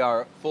once we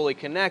are fully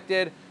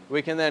connected,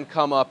 we can then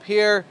come up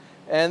here.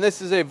 And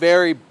this is a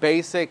very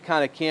basic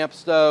kind of camp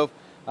stove.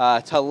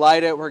 To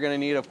light it, we're going to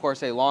need, of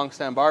course, a long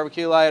stem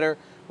barbecue lighter.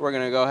 We're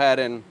going to go ahead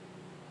and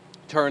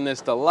turn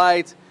this to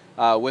light.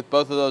 With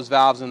both of those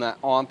valves in that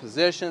on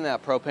position,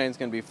 that propane is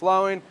going to be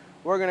flowing.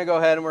 We're going to go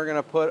ahead and we're going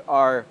to put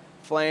our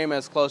flame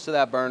as close to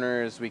that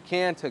burner as we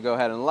can to go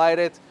ahead and light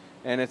it.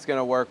 And it's going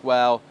to work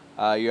well.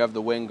 You have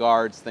the wind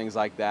guards, things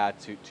like that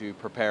to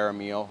prepare a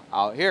meal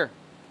out here.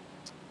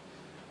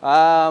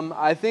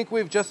 I think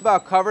we've just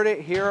about covered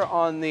it here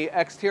on the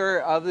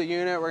exterior of the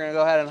unit. We're going to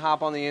go ahead and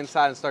hop on the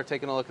inside and start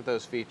taking a look at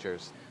those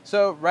features.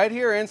 So right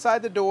here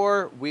inside the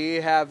door, we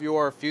have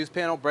your fuse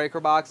panel, breaker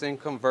box, and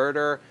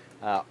converter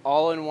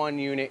all in one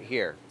unit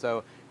here.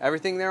 So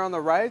everything there on the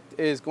right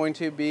is going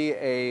to be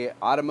a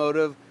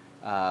automotive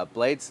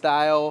blade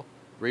style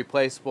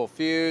replaceable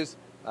fuse.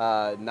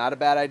 not a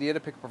bad idea to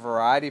pick up a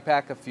variety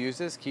pack of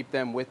fuses, keep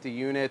them with the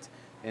unit.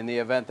 In the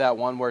event that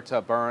one were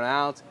to burn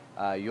out,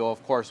 you'll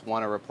of course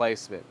want to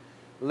replace it.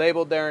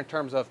 Labeled there in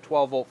terms of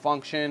 12-volt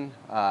function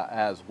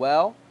as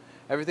well.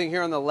 Everything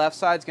here on the left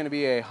side is going to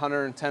be a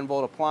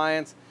 110-volt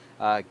appliance.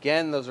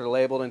 Again, those are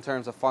labeled in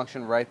terms of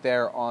function right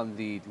there on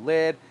the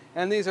lid.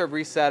 And these are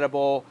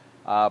resettable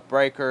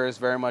breakers,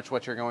 very much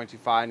what you're going to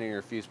find in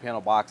your fuse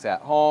panel box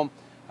at home.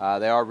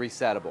 They are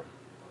resettable.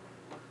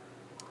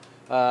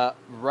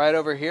 Right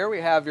over here we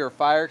have your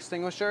fire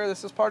extinguisher.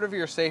 This is part of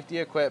your safety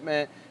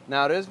equipment.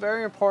 Now it is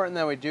very important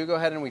that we do go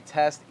ahead and we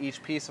test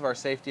each piece of our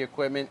safety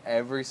equipment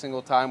every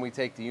single time we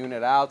take the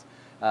unit out.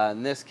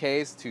 In this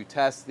case, to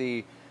test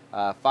the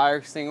fire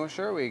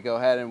extinguisher, we go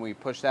ahead and we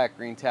push that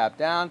green tab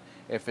down.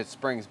 If it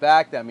springs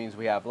back, that means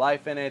we have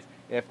life in it.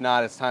 If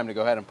not, it's time to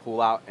go ahead and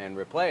pull out and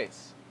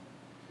replace.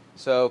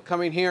 So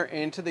coming here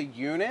into the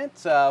unit,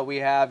 we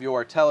have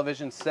your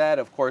television set.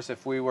 Of course,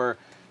 if we were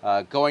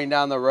going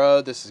down the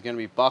road, this is going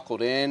to be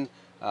buckled in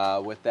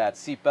with that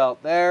seat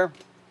belt there.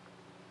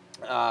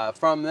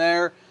 From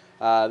there,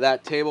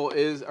 that table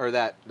is, or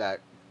that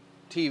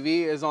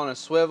TV is on a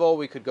swivel.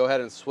 We could go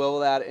ahead and swivel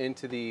that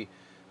into the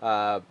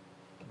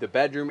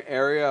bedroom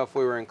area if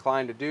we were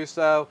inclined to do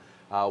so.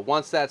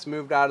 Once that's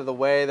moved out of the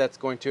way, that's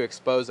going to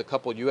expose a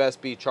couple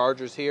USB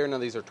chargers here. Now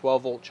these are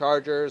 12-volt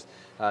chargers.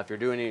 If you're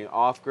doing any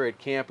off-grid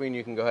camping,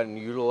 you can go ahead and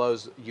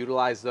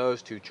utilize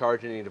those to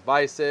charge any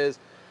devices.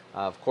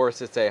 Of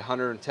course, it's a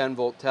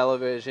 110-volt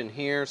television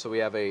here, so we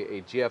have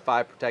a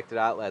GFI protected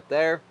outlet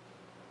there.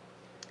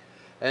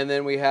 And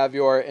then we have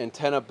your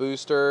antenna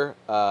booster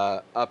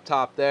up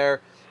top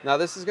there. Now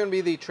this is going to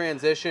be the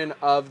transition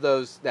of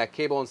that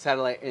cable and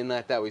satellite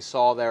inlet that we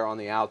saw there on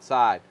the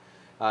outside.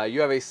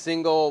 You have a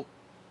single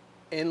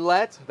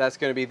inlet, that's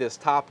going to be this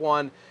top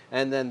one,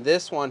 and then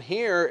this one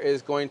here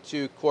is going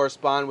to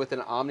correspond with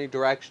an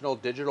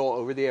omnidirectional digital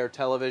over-the-air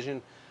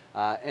television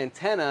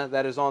antenna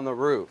that is on the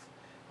roof.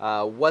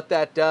 What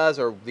that does,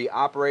 or the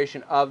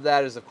operation of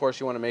that, is of course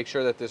you want to make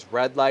sure that this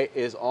red light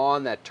is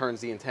on, that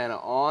turns the antenna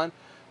on.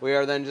 We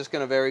are then just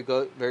going to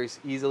very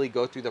easily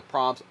go through the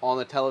prompts on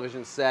the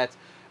television set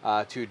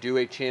to do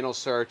a channel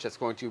search that's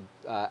going to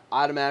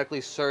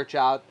automatically search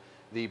out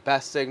the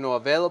best signal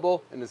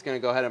available, and it's going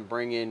to go ahead and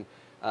bring in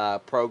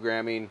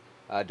programming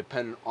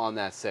dependent on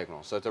that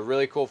signal. So it's a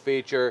really cool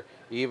feature.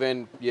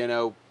 Even, you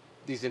know,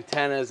 these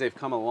antennas, they've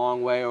come a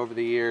long way over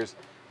the years.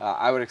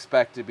 I would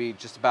expect to be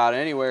just about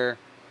anywhere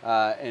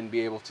and be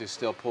able to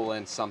still pull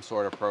in some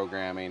sort of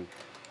programming.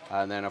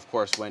 And then of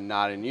course when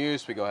not in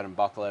use, we go ahead and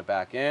buckle it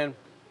back in.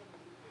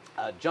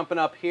 Jumping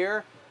up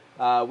here,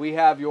 we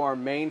have your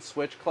main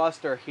switch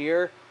cluster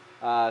here.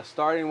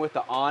 Starting with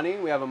the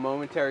awning, we have a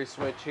momentary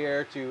switch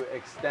here to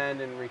extend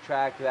and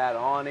retract that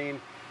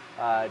awning.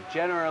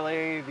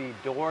 Generally, the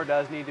door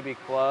does need to be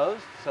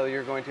closed, so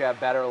you're going to have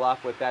better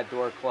luck with that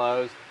door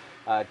closed.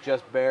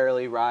 Just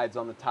barely rides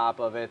on the top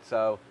of it,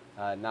 so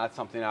not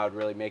something I would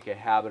really make a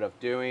habit of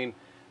doing.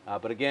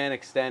 But again,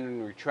 extend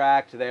and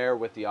retract there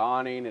with the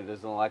awning. It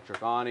is an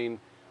electric awning,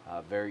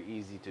 very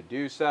easy to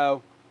do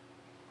so.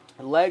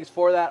 The legs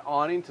for that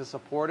awning to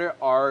support it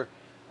are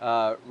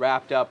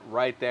wrapped up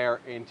right there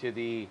into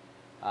the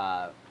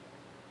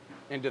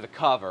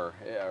cover,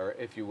 or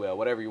if you will,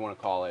 whatever you want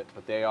to call it.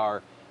 But they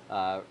are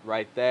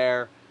right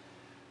there.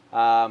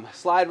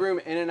 Slide room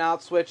in and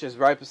out switch is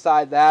right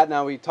beside that.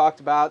 Now we talked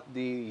about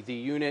the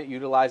unit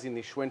utilizing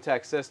the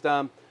Schwintek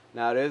system.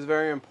 Now it is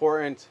very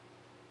important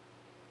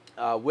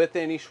with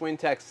any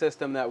Schwintek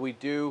system that we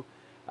do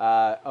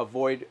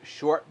avoid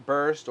short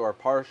burst or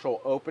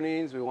partial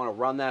openings. We want to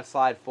run that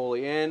slide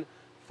fully in,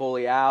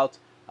 fully out.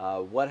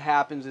 What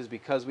happens is,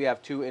 because we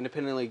have two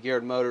independently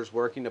geared motors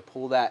working to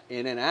pull that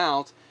in and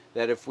out,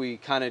 that if we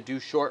kind of do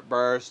short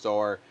bursts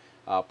or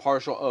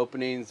partial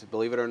openings,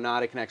 believe it or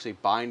not, it can actually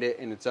bind it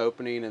in its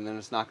opening, and then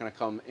it's not going to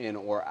come in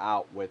or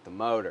out with the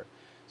motor.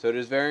 So it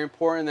is very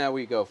important that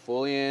we go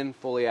fully in,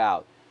 fully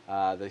out.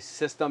 The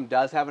system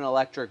does have an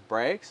electric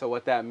brake, so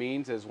what that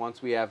means is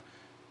once we have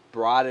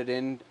brought it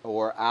in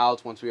or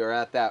out, once we are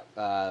at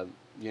that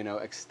you know,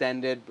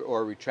 extended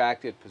or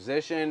retracted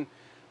position,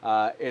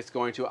 it's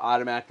going to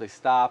automatically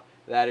stop.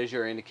 That is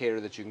your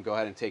indicator that you can go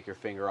ahead and take your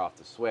finger off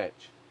the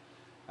switch.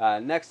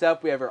 Next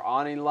up, we have our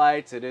awning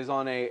lights. It is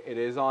on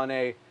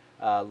a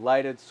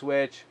lighted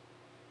switch.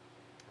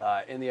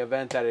 In the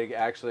event that it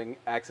actually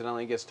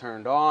accidentally gets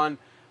turned on,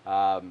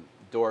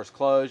 doors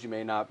closed, you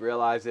may not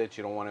realize it.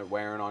 You don't want it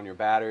wearing on your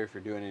battery if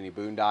you're doing any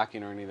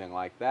boondocking or anything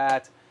like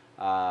that.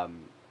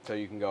 So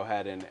you can go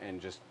ahead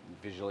and just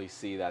visually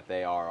see that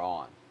they are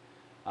on.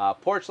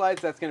 Porch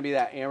lights, that's going to be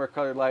that amber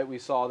colored light we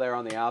saw there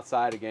on the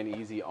outside. Again,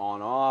 easy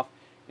on off.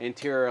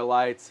 Interior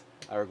lights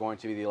are going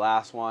to be the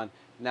last one.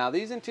 Now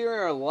these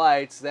interior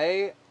lights,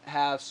 they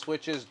have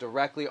switches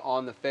directly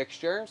on the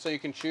fixture, so you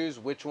can choose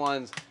which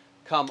ones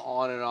come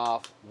on and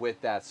off with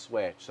that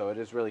switch. So it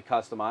is really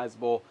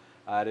customizable.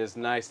 It is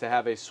nice to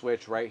have a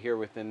switch right here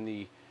within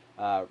the,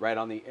 right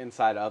on the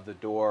inside of the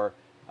door,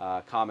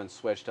 common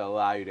switch to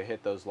allow you to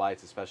hit those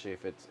lights, especially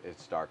if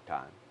it's dark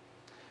time.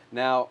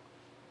 Now,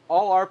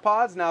 All our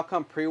pods now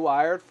come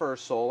pre-wired for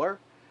solar.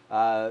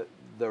 The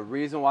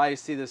reason why you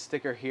see this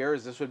sticker here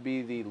is this would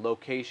be the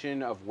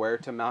location of where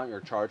to mount your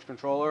charge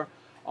controller.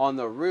 On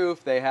the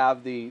roof, they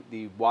have the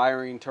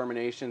wiring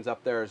terminations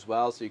up there as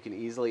well, so you can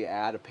easily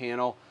add a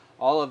panel.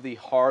 All of the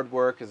hard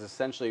work has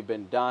essentially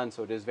been done,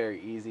 so it is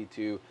very easy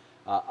to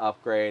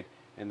upgrade.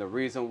 And the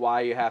reason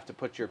why you have to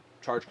put your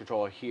charge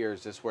controller here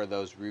is just where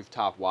those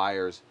rooftop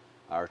wires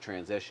are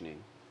transitioning.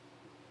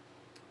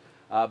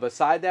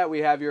 Beside that, we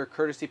have your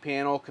courtesy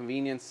panel,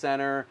 convenience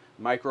center,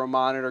 micro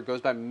monitor.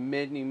 Goes by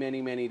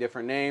many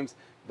different names,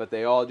 but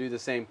they all do the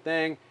same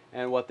thing.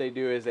 And what they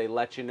do is they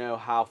let you know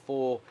how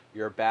full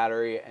your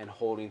battery and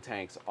holding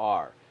tanks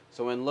are.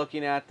 So when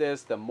looking at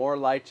this, the more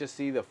light you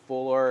see, the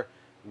fuller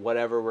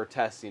whatever we're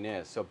testing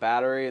is. So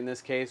battery in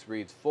this case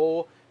reads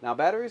full. Now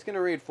battery is going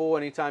to read full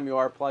anytime you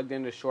are plugged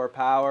into shore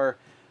power.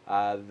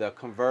 The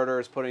converter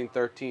is putting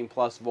 13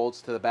 plus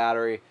volts to the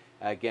battery,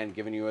 again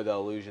giving you the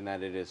illusion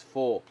that it is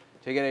full.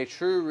 To get a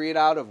true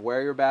readout of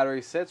where your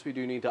battery sits, we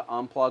do need to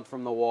unplug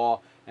from the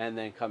wall and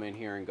then come in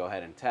here and go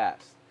ahead and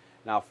test.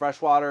 Now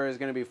fresh water is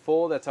going to be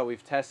full. That's how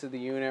we've tested the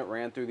unit,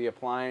 ran through the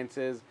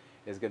appliances,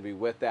 is going to be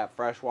with that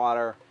fresh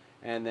water.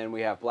 And then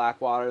we have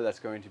black water that's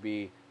going to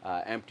be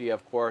empty,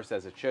 of course,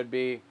 as it should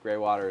be. Gray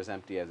water is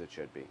empty as it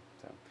should be.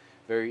 So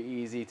very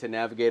easy to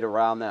navigate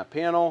around that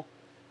panel.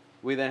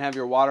 We then have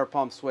your water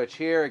pump switch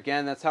here.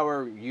 Again, that's how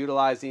we're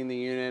utilizing the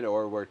unit,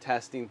 or we're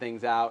testing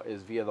things out,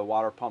 is via the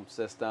water pump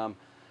system.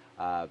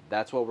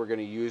 That's what we're going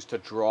to use to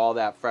draw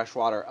that fresh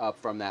water up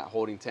from that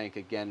holding tank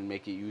again and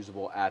make it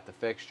usable at the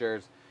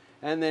fixtures.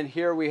 And then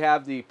here we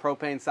have the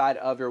propane side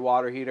of your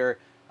water heater.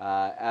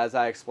 As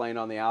I explained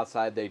on the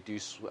outside, they do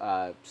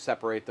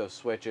separate those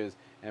switches,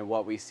 and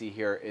what we see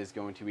here is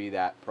going to be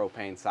that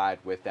propane side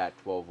with that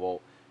 12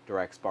 volt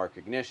direct spark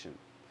ignition.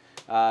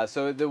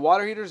 So the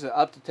water heater is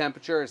up to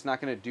temperature. It's not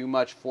going to do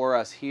much for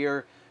us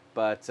here,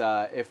 but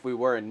if we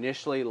were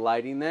initially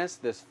lighting this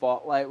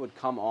fault light would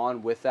come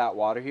on with that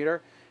water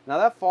heater. Now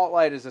that fault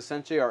light is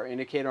essentially our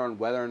indicator on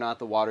whether or not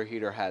the water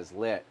heater has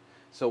lit.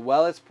 So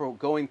while it's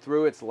going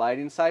through its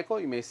lighting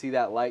cycle, you may see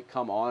that light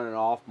come on and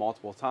off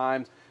multiple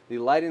times. The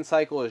lighting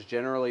cycle is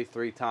generally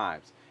 3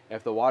 times.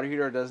 If the water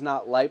heater does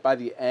not light by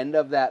the end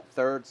of that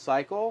 3rd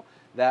cycle,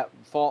 that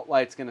fault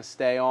light's going to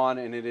stay on,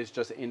 and it is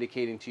just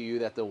indicating to you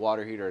that the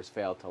water heater has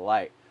failed to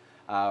light.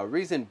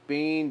 Reason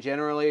being,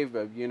 generally,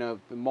 you know,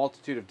 a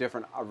multitude of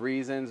different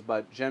reasons,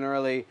 but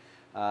generally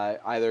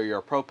either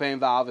your propane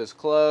valve is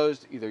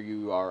closed, either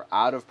you are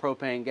out of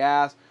propane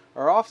gas,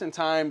 or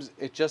oftentimes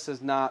it just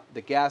is not, the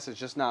gas has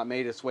just not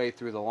made its way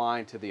through the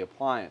line to the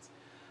appliance.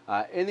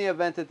 In the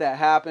event that that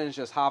happens,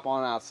 just hop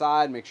on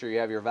outside, make sure you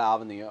have your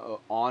valve in the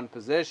on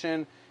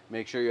position,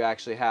 make sure you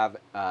actually have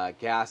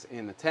gas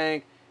in the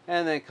tank,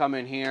 and then come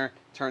in here,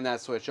 turn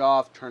that switch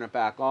off, turn it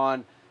back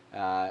on.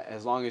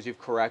 As long as you've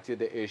corrected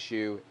the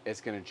issue, it's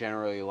going to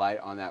generally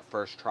light on that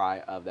first try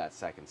of that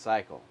 2nd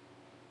cycle.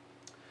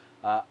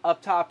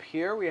 Up top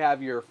here, we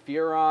have your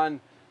Furon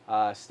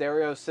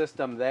stereo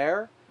system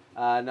there.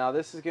 Now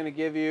this is going to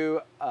give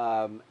you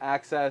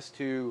access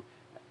to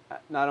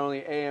not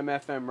only AM,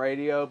 FM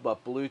radio,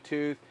 but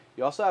Bluetooth.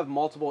 You also have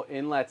multiple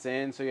inlets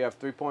in, so you have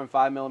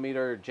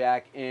 3.5mm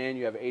jack in,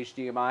 you have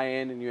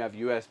HDMI in, and you have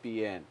USB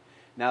in.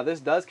 Now this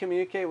does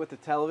communicate with the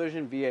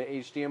television via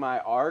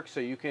HDMI ARC,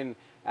 so you can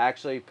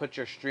actually put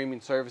your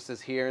streaming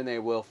services here and they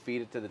will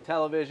feed it to the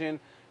television.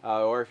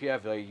 Or if you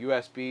have a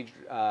USB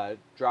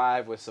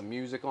drive with some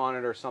music on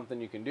it or something,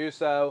 you can do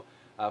so.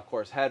 Of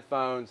course,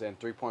 headphones and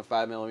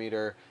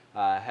 3.5mm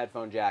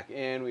headphone jack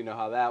in, we know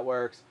how that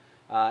works.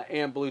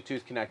 And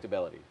Bluetooth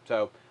connectability.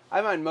 So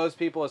I find most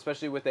people,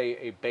 especially with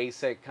a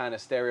basic kind of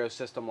stereo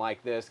system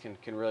like this,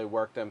 can really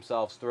work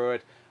themselves through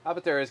it.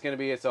 But there is going to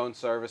be its own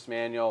service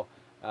manual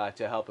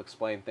to help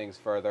explain things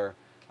further.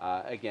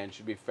 Again,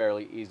 should be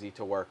fairly easy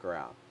to work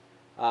around.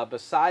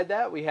 Beside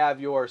that, we have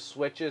your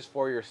switches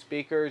for your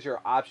speakers. Your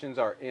options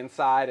are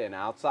inside and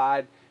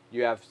outside.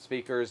 You have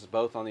speakers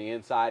both on the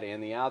inside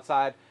and the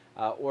outside,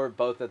 or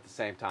both at the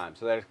same time.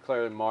 So that is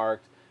clearly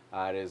marked.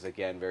 It is,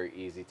 again, very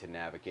easy to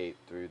navigate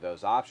through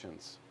those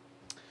options.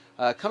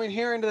 Coming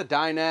here into the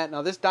dinette.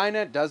 Now this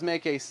dinette does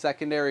make a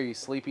secondary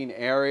sleeping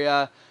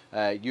area.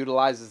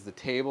 Utilizes the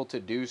table to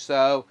do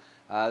so.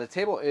 The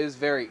table is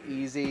very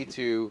easy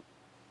to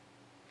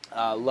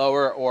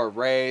lower or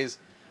raise.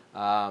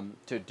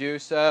 To do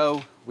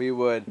so, we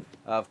would,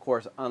 of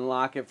course,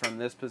 unlock it from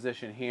this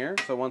position here.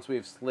 So once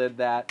we've slid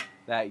that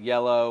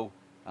yellow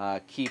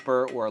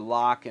keeper or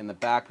lock in the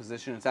back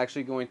position, it's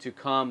actually going to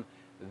come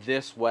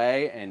this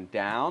way and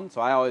down. So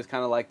I always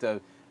kind of like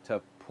to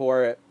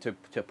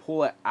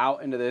pull it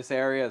out into this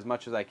area as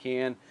much as I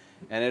can.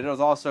 And it is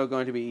also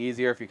going to be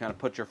easier if you kind of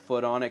put your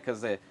foot on it,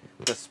 because the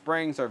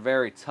springs are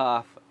very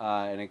tough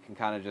and it can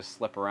kind of just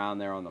slip around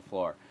there on the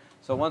floor.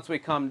 So once we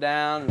come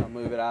down, and I'll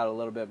move it out a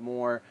little bit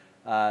more,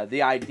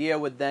 the idea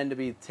would then to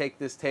be take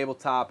this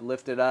tabletop,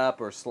 lift it up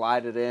or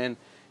slide it in,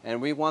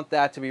 and we want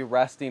that to be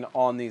resting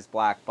on these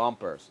black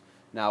bumpers.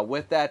 Now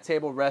with that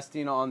table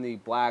resting on the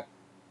black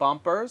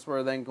bumpers,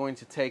 we're then going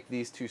to take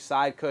these 2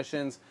 side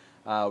cushions.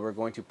 We're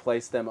going to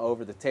place them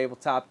over the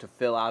tabletop to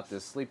fill out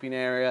this sleeping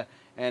area,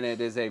 and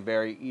it is a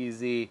very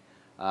easy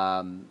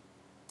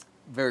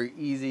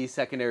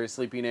secondary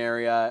sleeping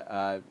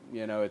area.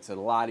 You know, it's a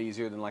lot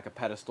easier than like a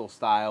pedestal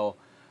style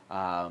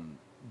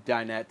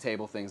dinette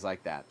table, things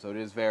like that. So it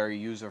is very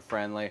user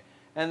friendly.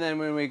 And then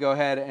when we go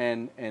ahead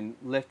and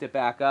lift it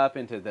back up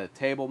into the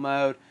table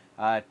mode,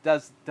 it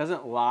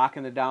doesn't lock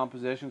in the down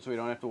position, so we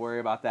don't have to worry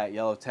about that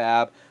yellow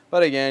tab.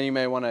 But again, you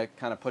may want to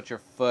kind of put your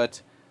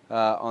foot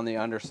on the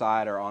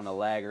underside or on the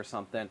leg or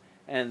something,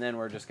 and then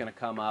we're just going to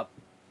come up,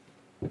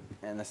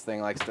 and this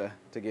thing likes to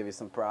give you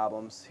some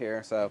problems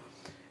here. So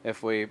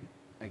if we,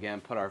 again,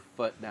 put our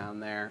foot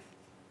down there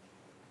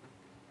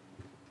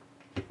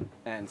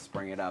and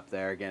spring it up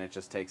there, again, it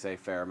just takes a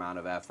fair amount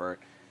of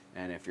effort.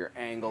 And if your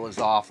angle is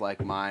off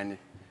like mine,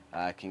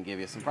 it can give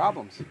you some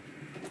problems.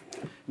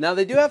 Now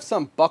they do have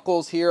some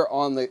buckles here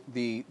on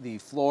the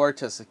floor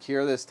to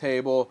secure this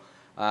table.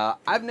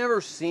 I've never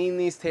seen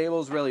these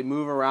tables really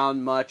move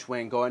around much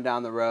when going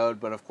down the road,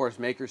 but of course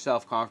make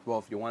yourself comfortable.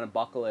 If you want to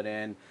buckle it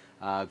in,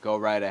 go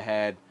right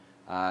ahead.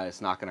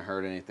 It's not going to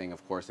hurt anything,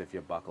 of course, if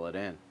you buckle it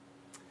in.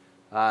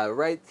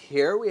 Right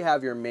here we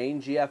have your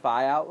main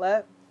GFI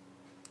outlet.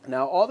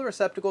 Now all the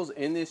receptacles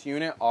in this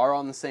unit are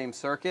on the same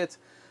circuit.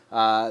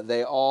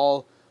 They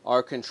all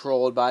are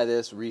controlled by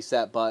this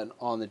reset button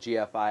on the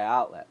GFI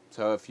outlet.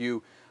 So if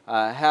you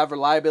have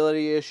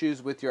reliability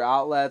issues with your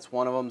outlets,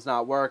 one of them's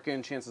not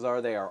working, chances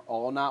are they are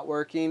all not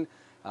working.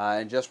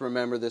 And just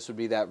remember, this would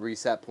be that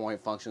reset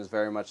point, functions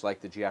very much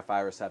like the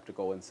GFI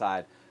receptacle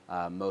inside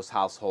most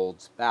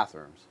households'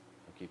 bathrooms.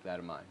 So keep that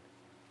in mind.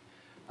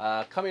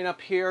 Coming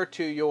up here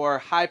to your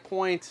high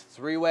point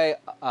 3-way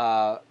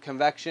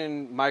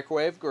convection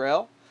microwave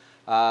grill.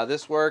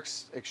 This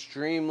works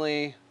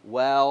extremely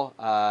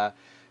well.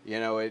 You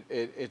know,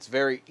 it's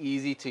very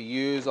easy to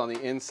use. On the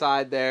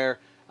inside there,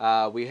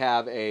 we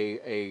have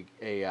a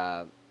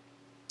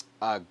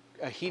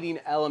heating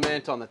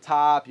element on the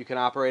top. You can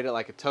operate it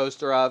like a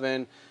toaster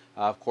oven,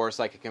 of course,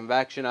 like a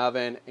convection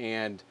oven,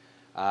 and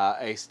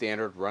a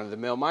standard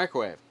run-of-the-mill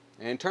microwave.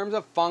 And in terms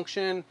of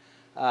function,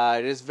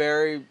 it is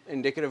very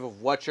indicative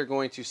of what you're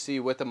going to see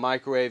with the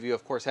microwave. You,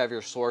 of course, have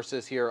your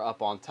sources here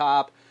up on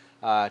top.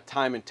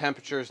 Time and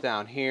temperatures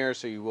down here,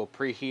 so you will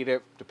preheat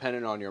it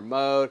depending on your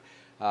mode.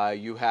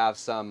 You have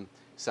some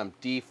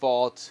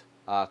default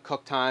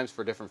cook times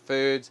for different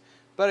foods,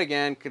 but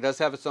again, it does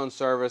have its own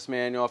service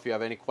manual. If you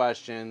have any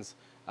questions,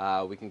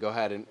 we can go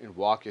ahead and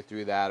walk you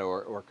through that,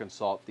 or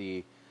consult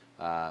the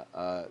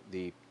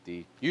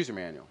user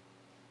manual.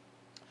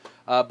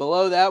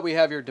 Below that, we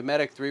have your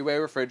Dometic 3-way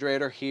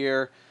refrigerator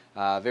here.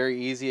 Very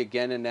easy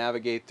again to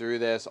navigate through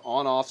this.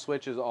 On-off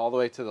switches all the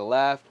way to the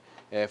left.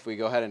 If we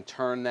go ahead and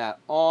turn that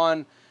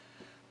on,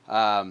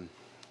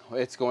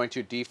 it's going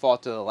to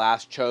default to the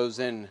last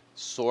chosen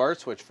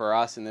source, which for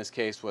us in this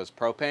case was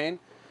propane.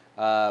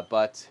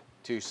 But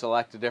to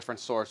select a different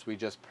source, we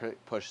just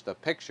push the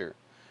picture.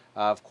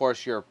 Of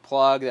course, your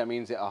plug, that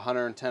means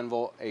 110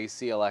 volt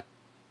AC,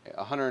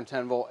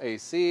 110 volt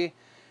AC,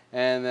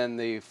 and then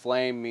the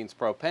flame means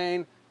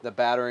propane. The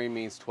battery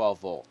means 12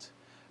 volt.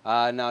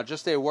 Now,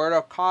 just a word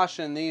of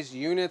caution: these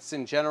units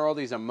in general,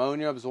 these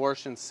ammonia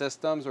absorption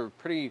systems, are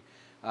pretty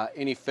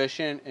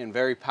inefficient and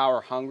very power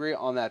hungry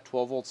on that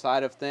 12 volt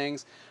side of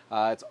things.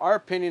 It's our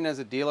opinion as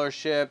a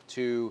dealership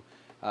to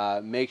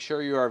make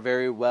sure you are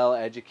very well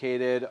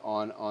educated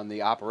on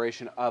the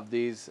operation of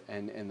these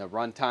and the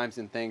run times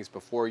and things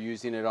before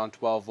using it on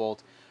 12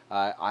 volt.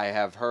 I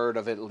have heard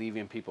of it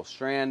leaving people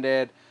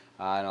stranded,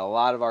 and a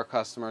lot of our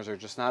customers are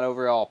just not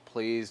overall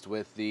pleased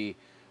with the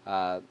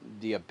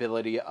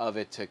ability of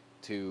it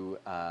to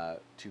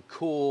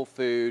cool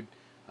food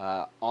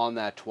on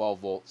that 12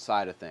 volt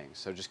side of things.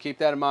 So just keep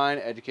that in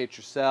mind, educate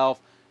yourself,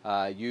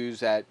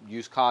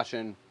 use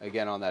caution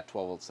again on that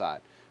 12 volt side.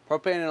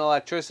 Propane and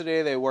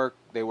electricity, they work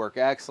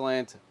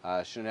excellent.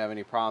 Shouldn't have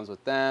any problems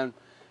with them.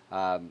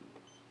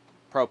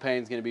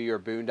 Propane is going to be your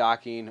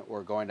boondocking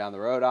or going down the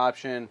road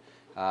option.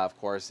 Of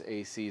course,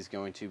 AC is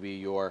going to be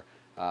your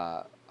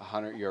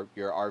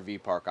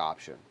RV park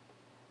option.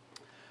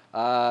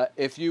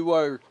 If you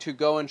were to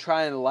go and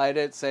try and light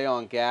it, say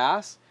on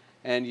gas,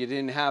 and you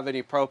didn't have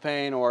any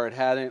propane or it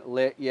hadn't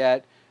lit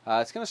yet,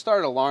 it's going to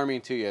start alarming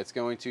to you. It's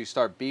going to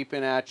start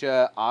beeping at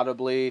you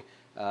audibly,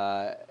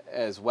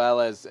 as well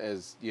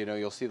as you know,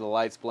 you'll see the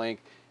lights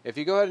blink. If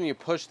you go ahead and you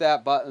push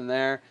that button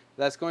there,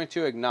 that's going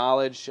to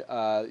acknowledge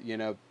you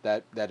know,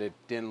 that it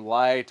didn't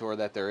light or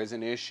that there is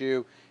an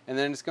issue, and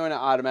then it's going to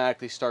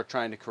automatically start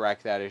trying to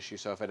correct that issue.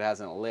 So if it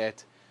hasn't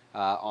lit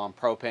on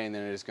propane,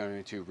 then it is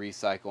going to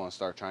recycle and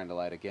start trying to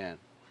light again.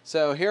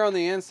 So here on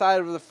the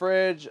inside of the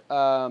fridge, you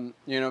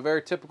know,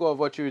 very typical of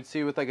what you would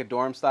see with like a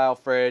dorm style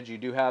fridge. You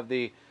do have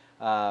the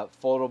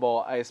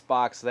foldable ice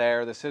box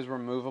there. This is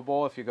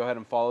removable if you go ahead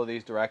and follow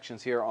these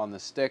directions here on the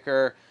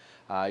sticker.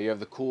 You have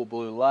the cool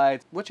blue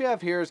lights. What you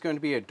have here is going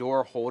to be a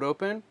door hold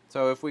open.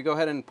 So if we go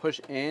ahead and push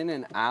in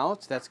and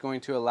out, that's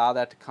going to allow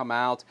that to come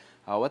out.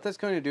 What that's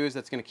going to do is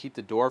that's going to keep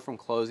the door from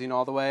closing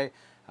all the way.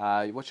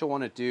 What you'll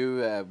want to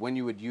do when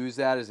you would use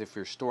that is if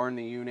you're storing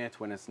the unit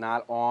when it's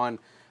not on,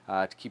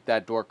 to keep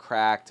that door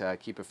cracked,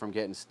 keep it from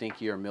getting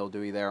stinky or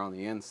mildewy there on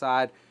the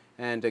inside.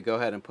 And to go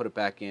ahead and put it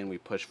back in, we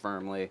push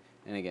firmly.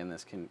 And again,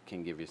 this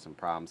can give you some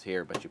problems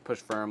here, but you push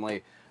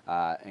firmly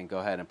and go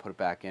ahead and put it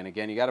back in.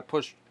 Again, you got to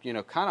push,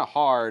 kind of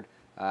hard,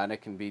 and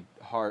it can be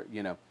hard,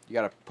 you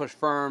got to push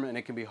firm, and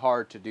it can be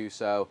hard to do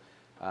so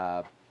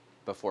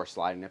before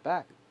sliding it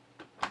back.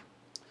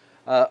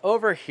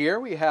 Over here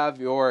we have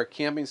your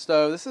camping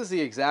stove. This is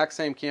the exact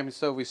same camping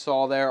stove we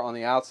saw there on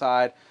the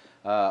outside,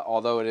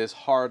 although it is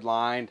hard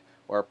lined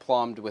or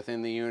plumbed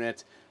within the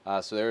unit.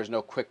 So there is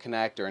no quick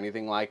connect or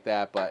anything like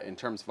that, but in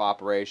terms of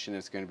operation,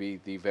 it's going to be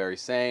the very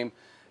same.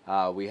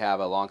 We have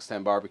a long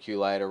stem barbecue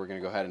lighter. We're going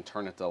to go ahead and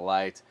turn it to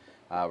light.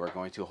 We're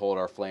going to hold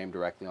our flame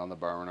directly on the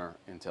burner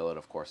until it,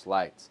 of course,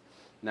 lights.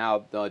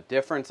 Now, the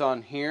difference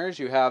on here is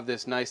you have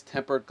this nice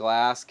tempered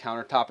glass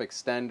countertop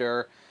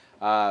extender.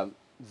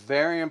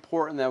 Very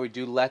important that we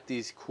do let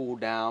these cool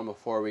down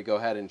before we go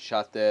ahead and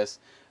shut this.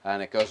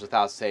 And it goes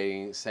without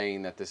saying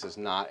that this is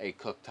not a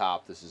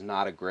cooktop. This is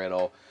not a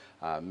griddle.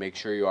 Make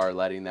sure you are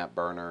letting that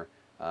burner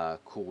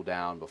cool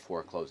down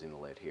before closing the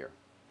lid here.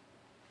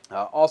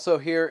 Also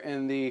here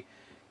in the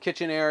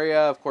kitchen area,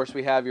 of course,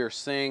 we have your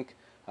sink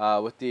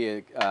with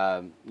the,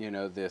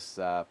 this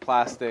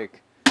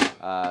plastic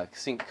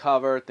sink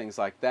cover, things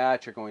like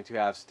that. You're going to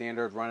have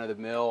standard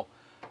run-of-the-mill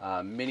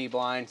mini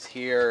blinds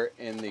here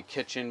in the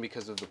kitchen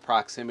because of the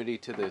proximity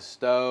to the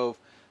stove.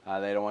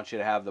 They don't want you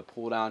to have the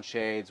pull-down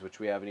shades, which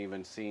we haven't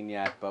even seen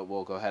yet, but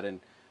we'll go ahead and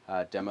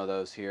demo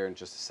those here in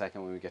just a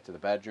second when we get to the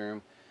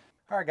bedroom.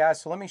 All right,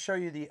 guys, so let me show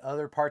you the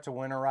other parts of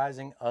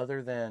winterizing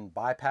other than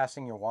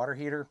bypassing your water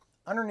heater.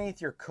 Underneath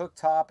your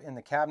cooktop in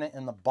the cabinet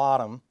in the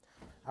bottom,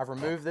 I've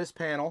removed this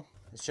panel.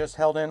 It's just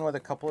held in with a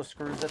couple of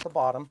screws at the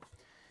bottom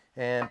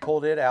and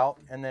pulled it out.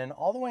 And then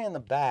all the way in the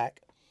back,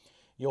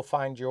 you'll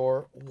find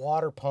your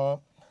water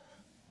pump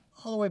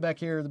all the way back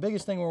here. The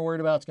biggest thing we're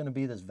worried about is going to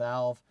be this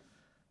valve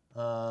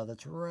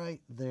that's right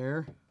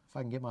there. If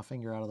I can get my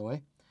finger out of the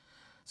way.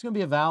 It's going to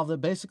be a valve that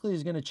basically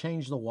is going to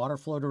change the water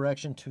flow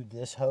direction to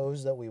this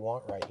hose that we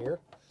want right here.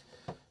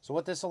 So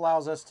what this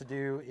allows us to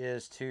do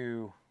is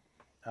to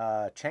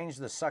change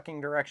the sucking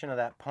direction of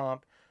that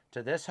pump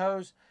to this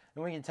hose.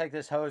 And we can take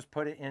this hose,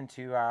 put it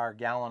into our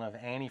gallon of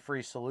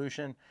antifreeze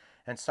solution,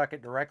 and suck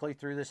it directly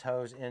through this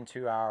hose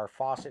into our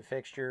faucet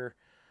fixture,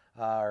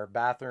 our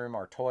bathroom,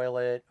 our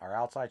toilet, our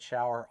outside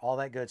shower, all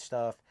that good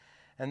stuff.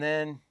 And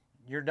then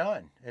you're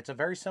done. It's a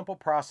very simple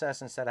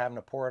process instead of having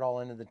to pour it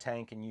all into the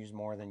tank and use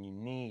more than you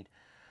need.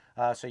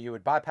 So you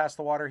would bypass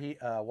the water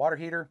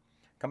heater,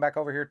 come back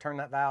over here, turn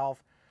that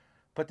valve,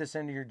 put this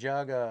into your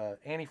jug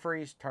of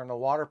antifreeze, turn the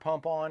water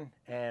pump on,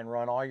 and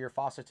run all your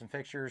faucets and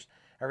fixtures,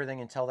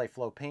 everything until they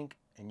flow pink,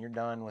 and you're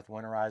done with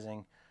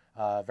winterizing.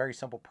 Very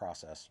simple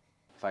process.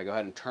 If I go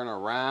ahead and turn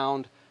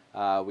around,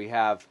 we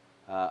have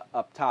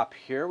up top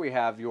here, we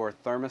have your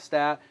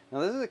thermostat. Now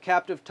this is a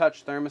captive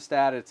touch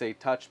thermostat. It's a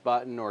touch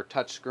button or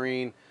touch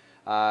screen.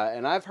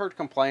 And I've heard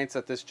complaints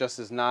that this just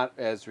is not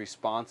as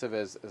responsive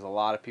as a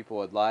lot of people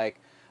would like.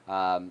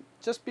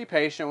 Just be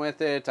patient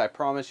with it. I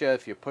promise you,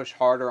 if you push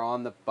harder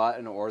on the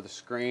button or the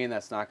screen,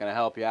 that's not going to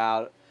help you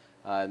out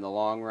in the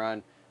long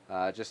run.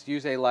 Just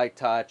use a light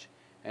touch.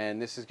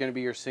 And this is going to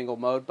be your single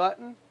mode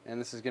button.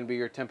 And this is going to be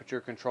your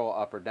temperature control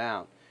up or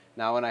down.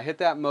 Now when I hit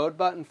that mode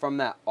button from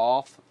that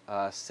off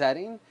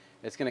setting,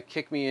 it's going to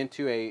kick me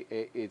into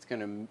it's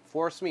going to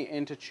force me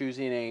into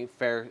choosing a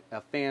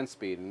fan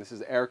speed, and this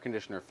is air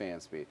conditioner fan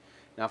speed.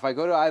 Now if I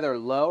go to either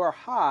low or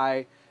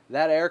high,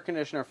 that air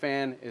conditioner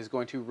fan is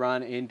going to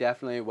run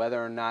indefinitely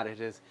whether or not it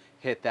has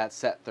hit that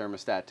set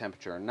thermostat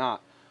temperature or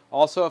not.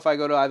 Also, if I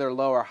go to either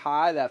low or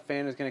high, that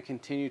fan is going to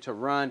continue to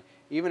run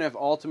even if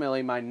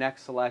ultimately my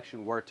next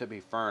selection were to be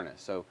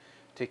furnace. So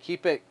to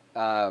keep it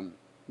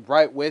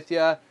right with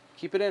you,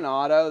 keep it in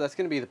auto. That's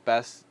going to be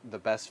the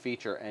best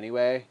feature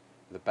anyway,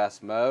 the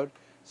best mode.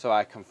 So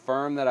I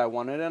confirm that I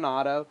want it in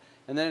auto,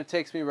 and then it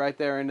takes me right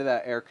there into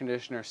that air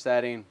conditioner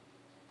setting.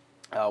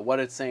 What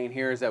it's saying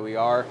here is that we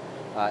are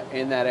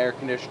in that air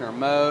conditioner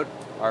mode.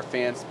 Our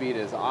fan speed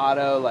is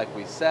auto like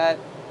we set,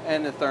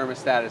 and the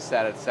thermostat is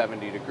set at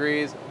 70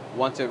 degrees.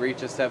 Once it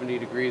reaches 70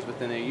 degrees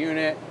within the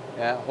unit,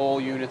 that whole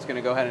unit's going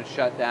to go ahead and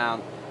shut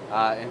down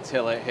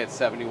until it hits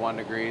 71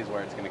 degrees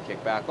where it's going to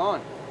kick back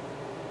on.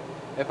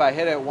 If I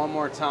hit it one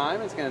more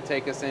time, it's going to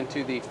take us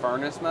into the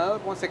furnace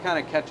mode. Once it kind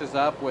of catches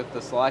up with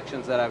the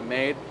selections that I've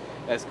made,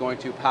 it's going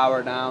to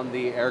power down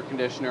the air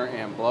conditioner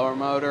and blower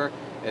motor.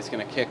 It's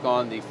going to kick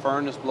on the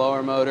furnace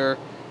blower motor,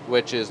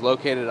 which is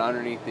located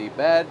underneath the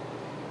bed.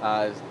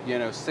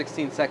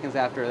 16 seconds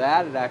after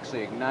that, it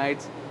actually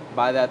ignites.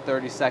 By that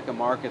 30-second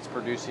mark, it's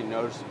producing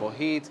noticeable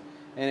heat.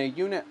 In a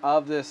unit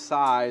of this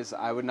size,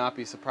 I would not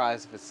be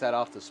surprised if it set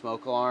off the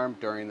smoke alarm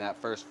during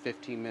that first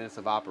 15 minutes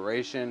of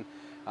operation.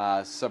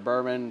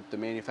 Suburban, the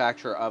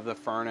manufacturer of the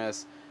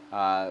furnace,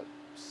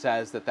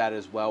 says that that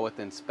is well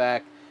within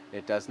spec.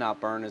 It does not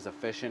burn as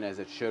efficient as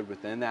it should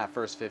within that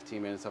first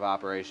 15 minutes of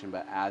operation,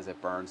 but as it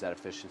burns, that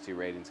efficiency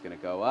rating is going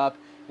to go up,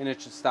 and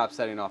it should stop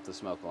setting off the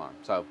smoke alarm.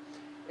 So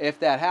if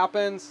that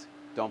happens,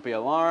 don't be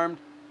alarmed.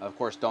 Of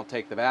course, don't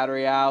take the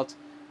battery out.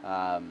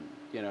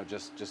 You know,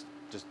 just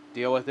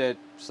deal with it,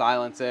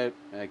 silence it.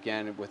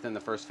 Again, within the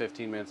first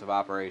 15 minutes of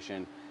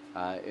operation,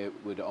 it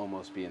would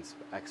almost be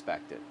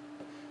expected.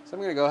 So I'm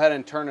going to go ahead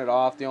and turn it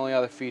off. The only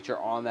other feature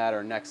on that,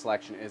 or next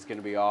selection, is going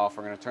to be off.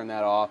 We're going to turn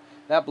that off.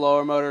 That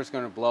blower motor is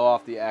going to blow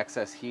off the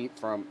excess heat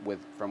from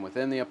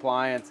within the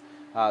appliance,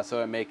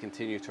 so it may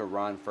continue to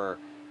run for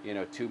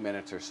 2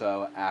 minutes or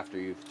so after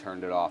you've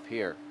turned it off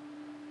here.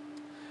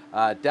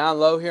 Down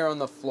low here on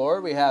the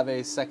floor, we have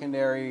a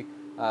secondary,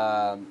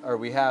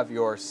 we have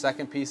your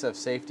second piece of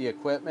safety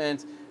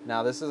equipment.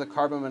 Now this is a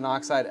carbon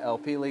monoxide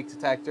LP leak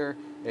detector.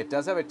 It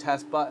does have a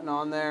test button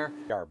on there.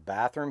 Our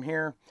bathroom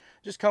here,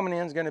 just coming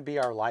in is going to be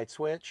our light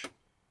switch.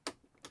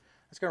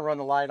 It's going to run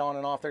the light on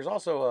and off. There's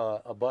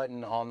also a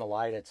button on the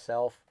light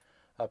itself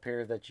up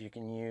here that you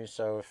can use.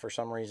 So if for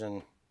some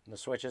reason the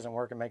switch isn't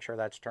working, make sure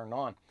that's turned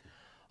on.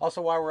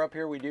 Also, while we're up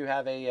here, we do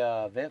have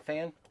a vent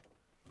fan.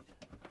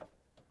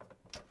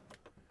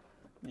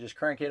 You just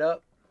crank it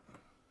up.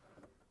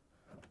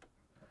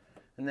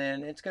 And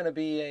then it's going to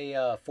be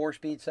a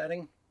 4-speed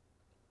setting.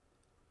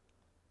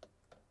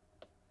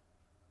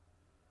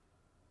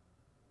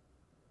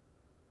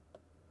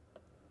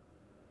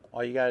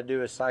 All you got to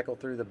do is cycle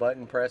through the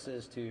button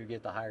presses to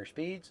get the higher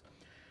speeds.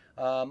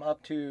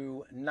 Up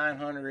to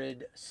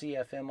 900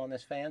 CFM on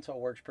this fan, so it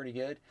works pretty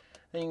good.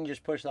 Then you can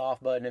just push the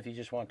off button if you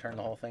just want to turn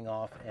the whole thing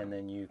off, and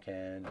then you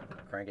can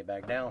crank it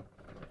back down.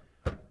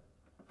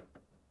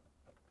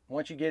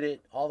 Once you get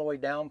it all the way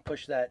down,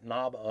 push that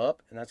knob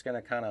up, and that's going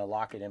to kind of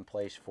lock it in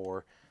place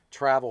for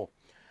travel.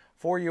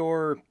 For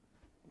your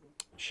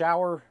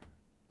shower,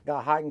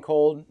 got hot and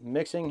cold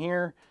mixing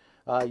here.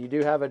 You do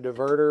have a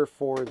diverter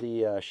for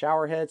the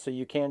shower head, so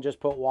you can just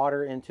put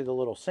water into the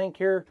little sink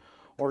here,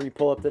 or you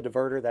pull up the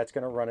diverter. That's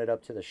going to run it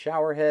up to the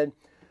shower head,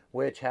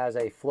 which has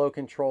a flow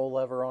control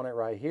lever on it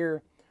right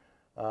here.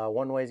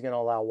 One way is going to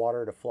allow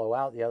water to flow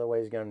out. The other way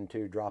is going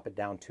to drop it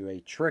down to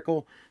a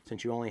trickle.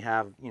 Since you only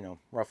have,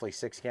 roughly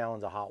 6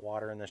 gallons of hot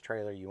water in this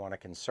trailer, you want to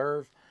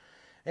conserve.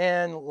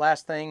 And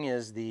last thing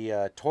is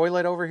the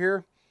toilet over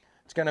here.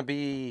 It's going to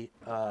be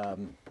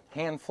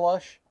hand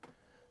flush.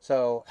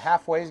 So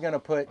halfway is going to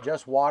put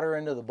just water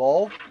into the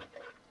bowl.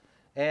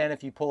 And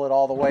if you pull it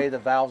all the way, the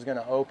valve's going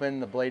to open,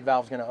 the blade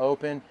valve's going to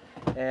open,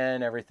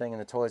 and everything in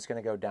the toilet's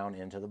going to go down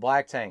into the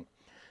black tank.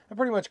 That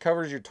pretty much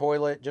covers your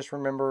toilet. Just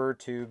remember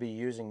to be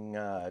using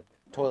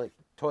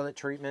toilet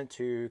treatment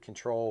to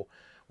control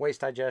waste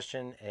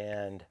digestion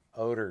and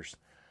odors.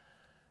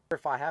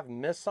 If I have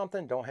missed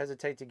something, don't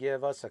hesitate to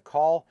give us a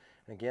call.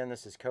 And again,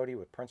 this is Cody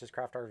with Princess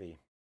Craft RV.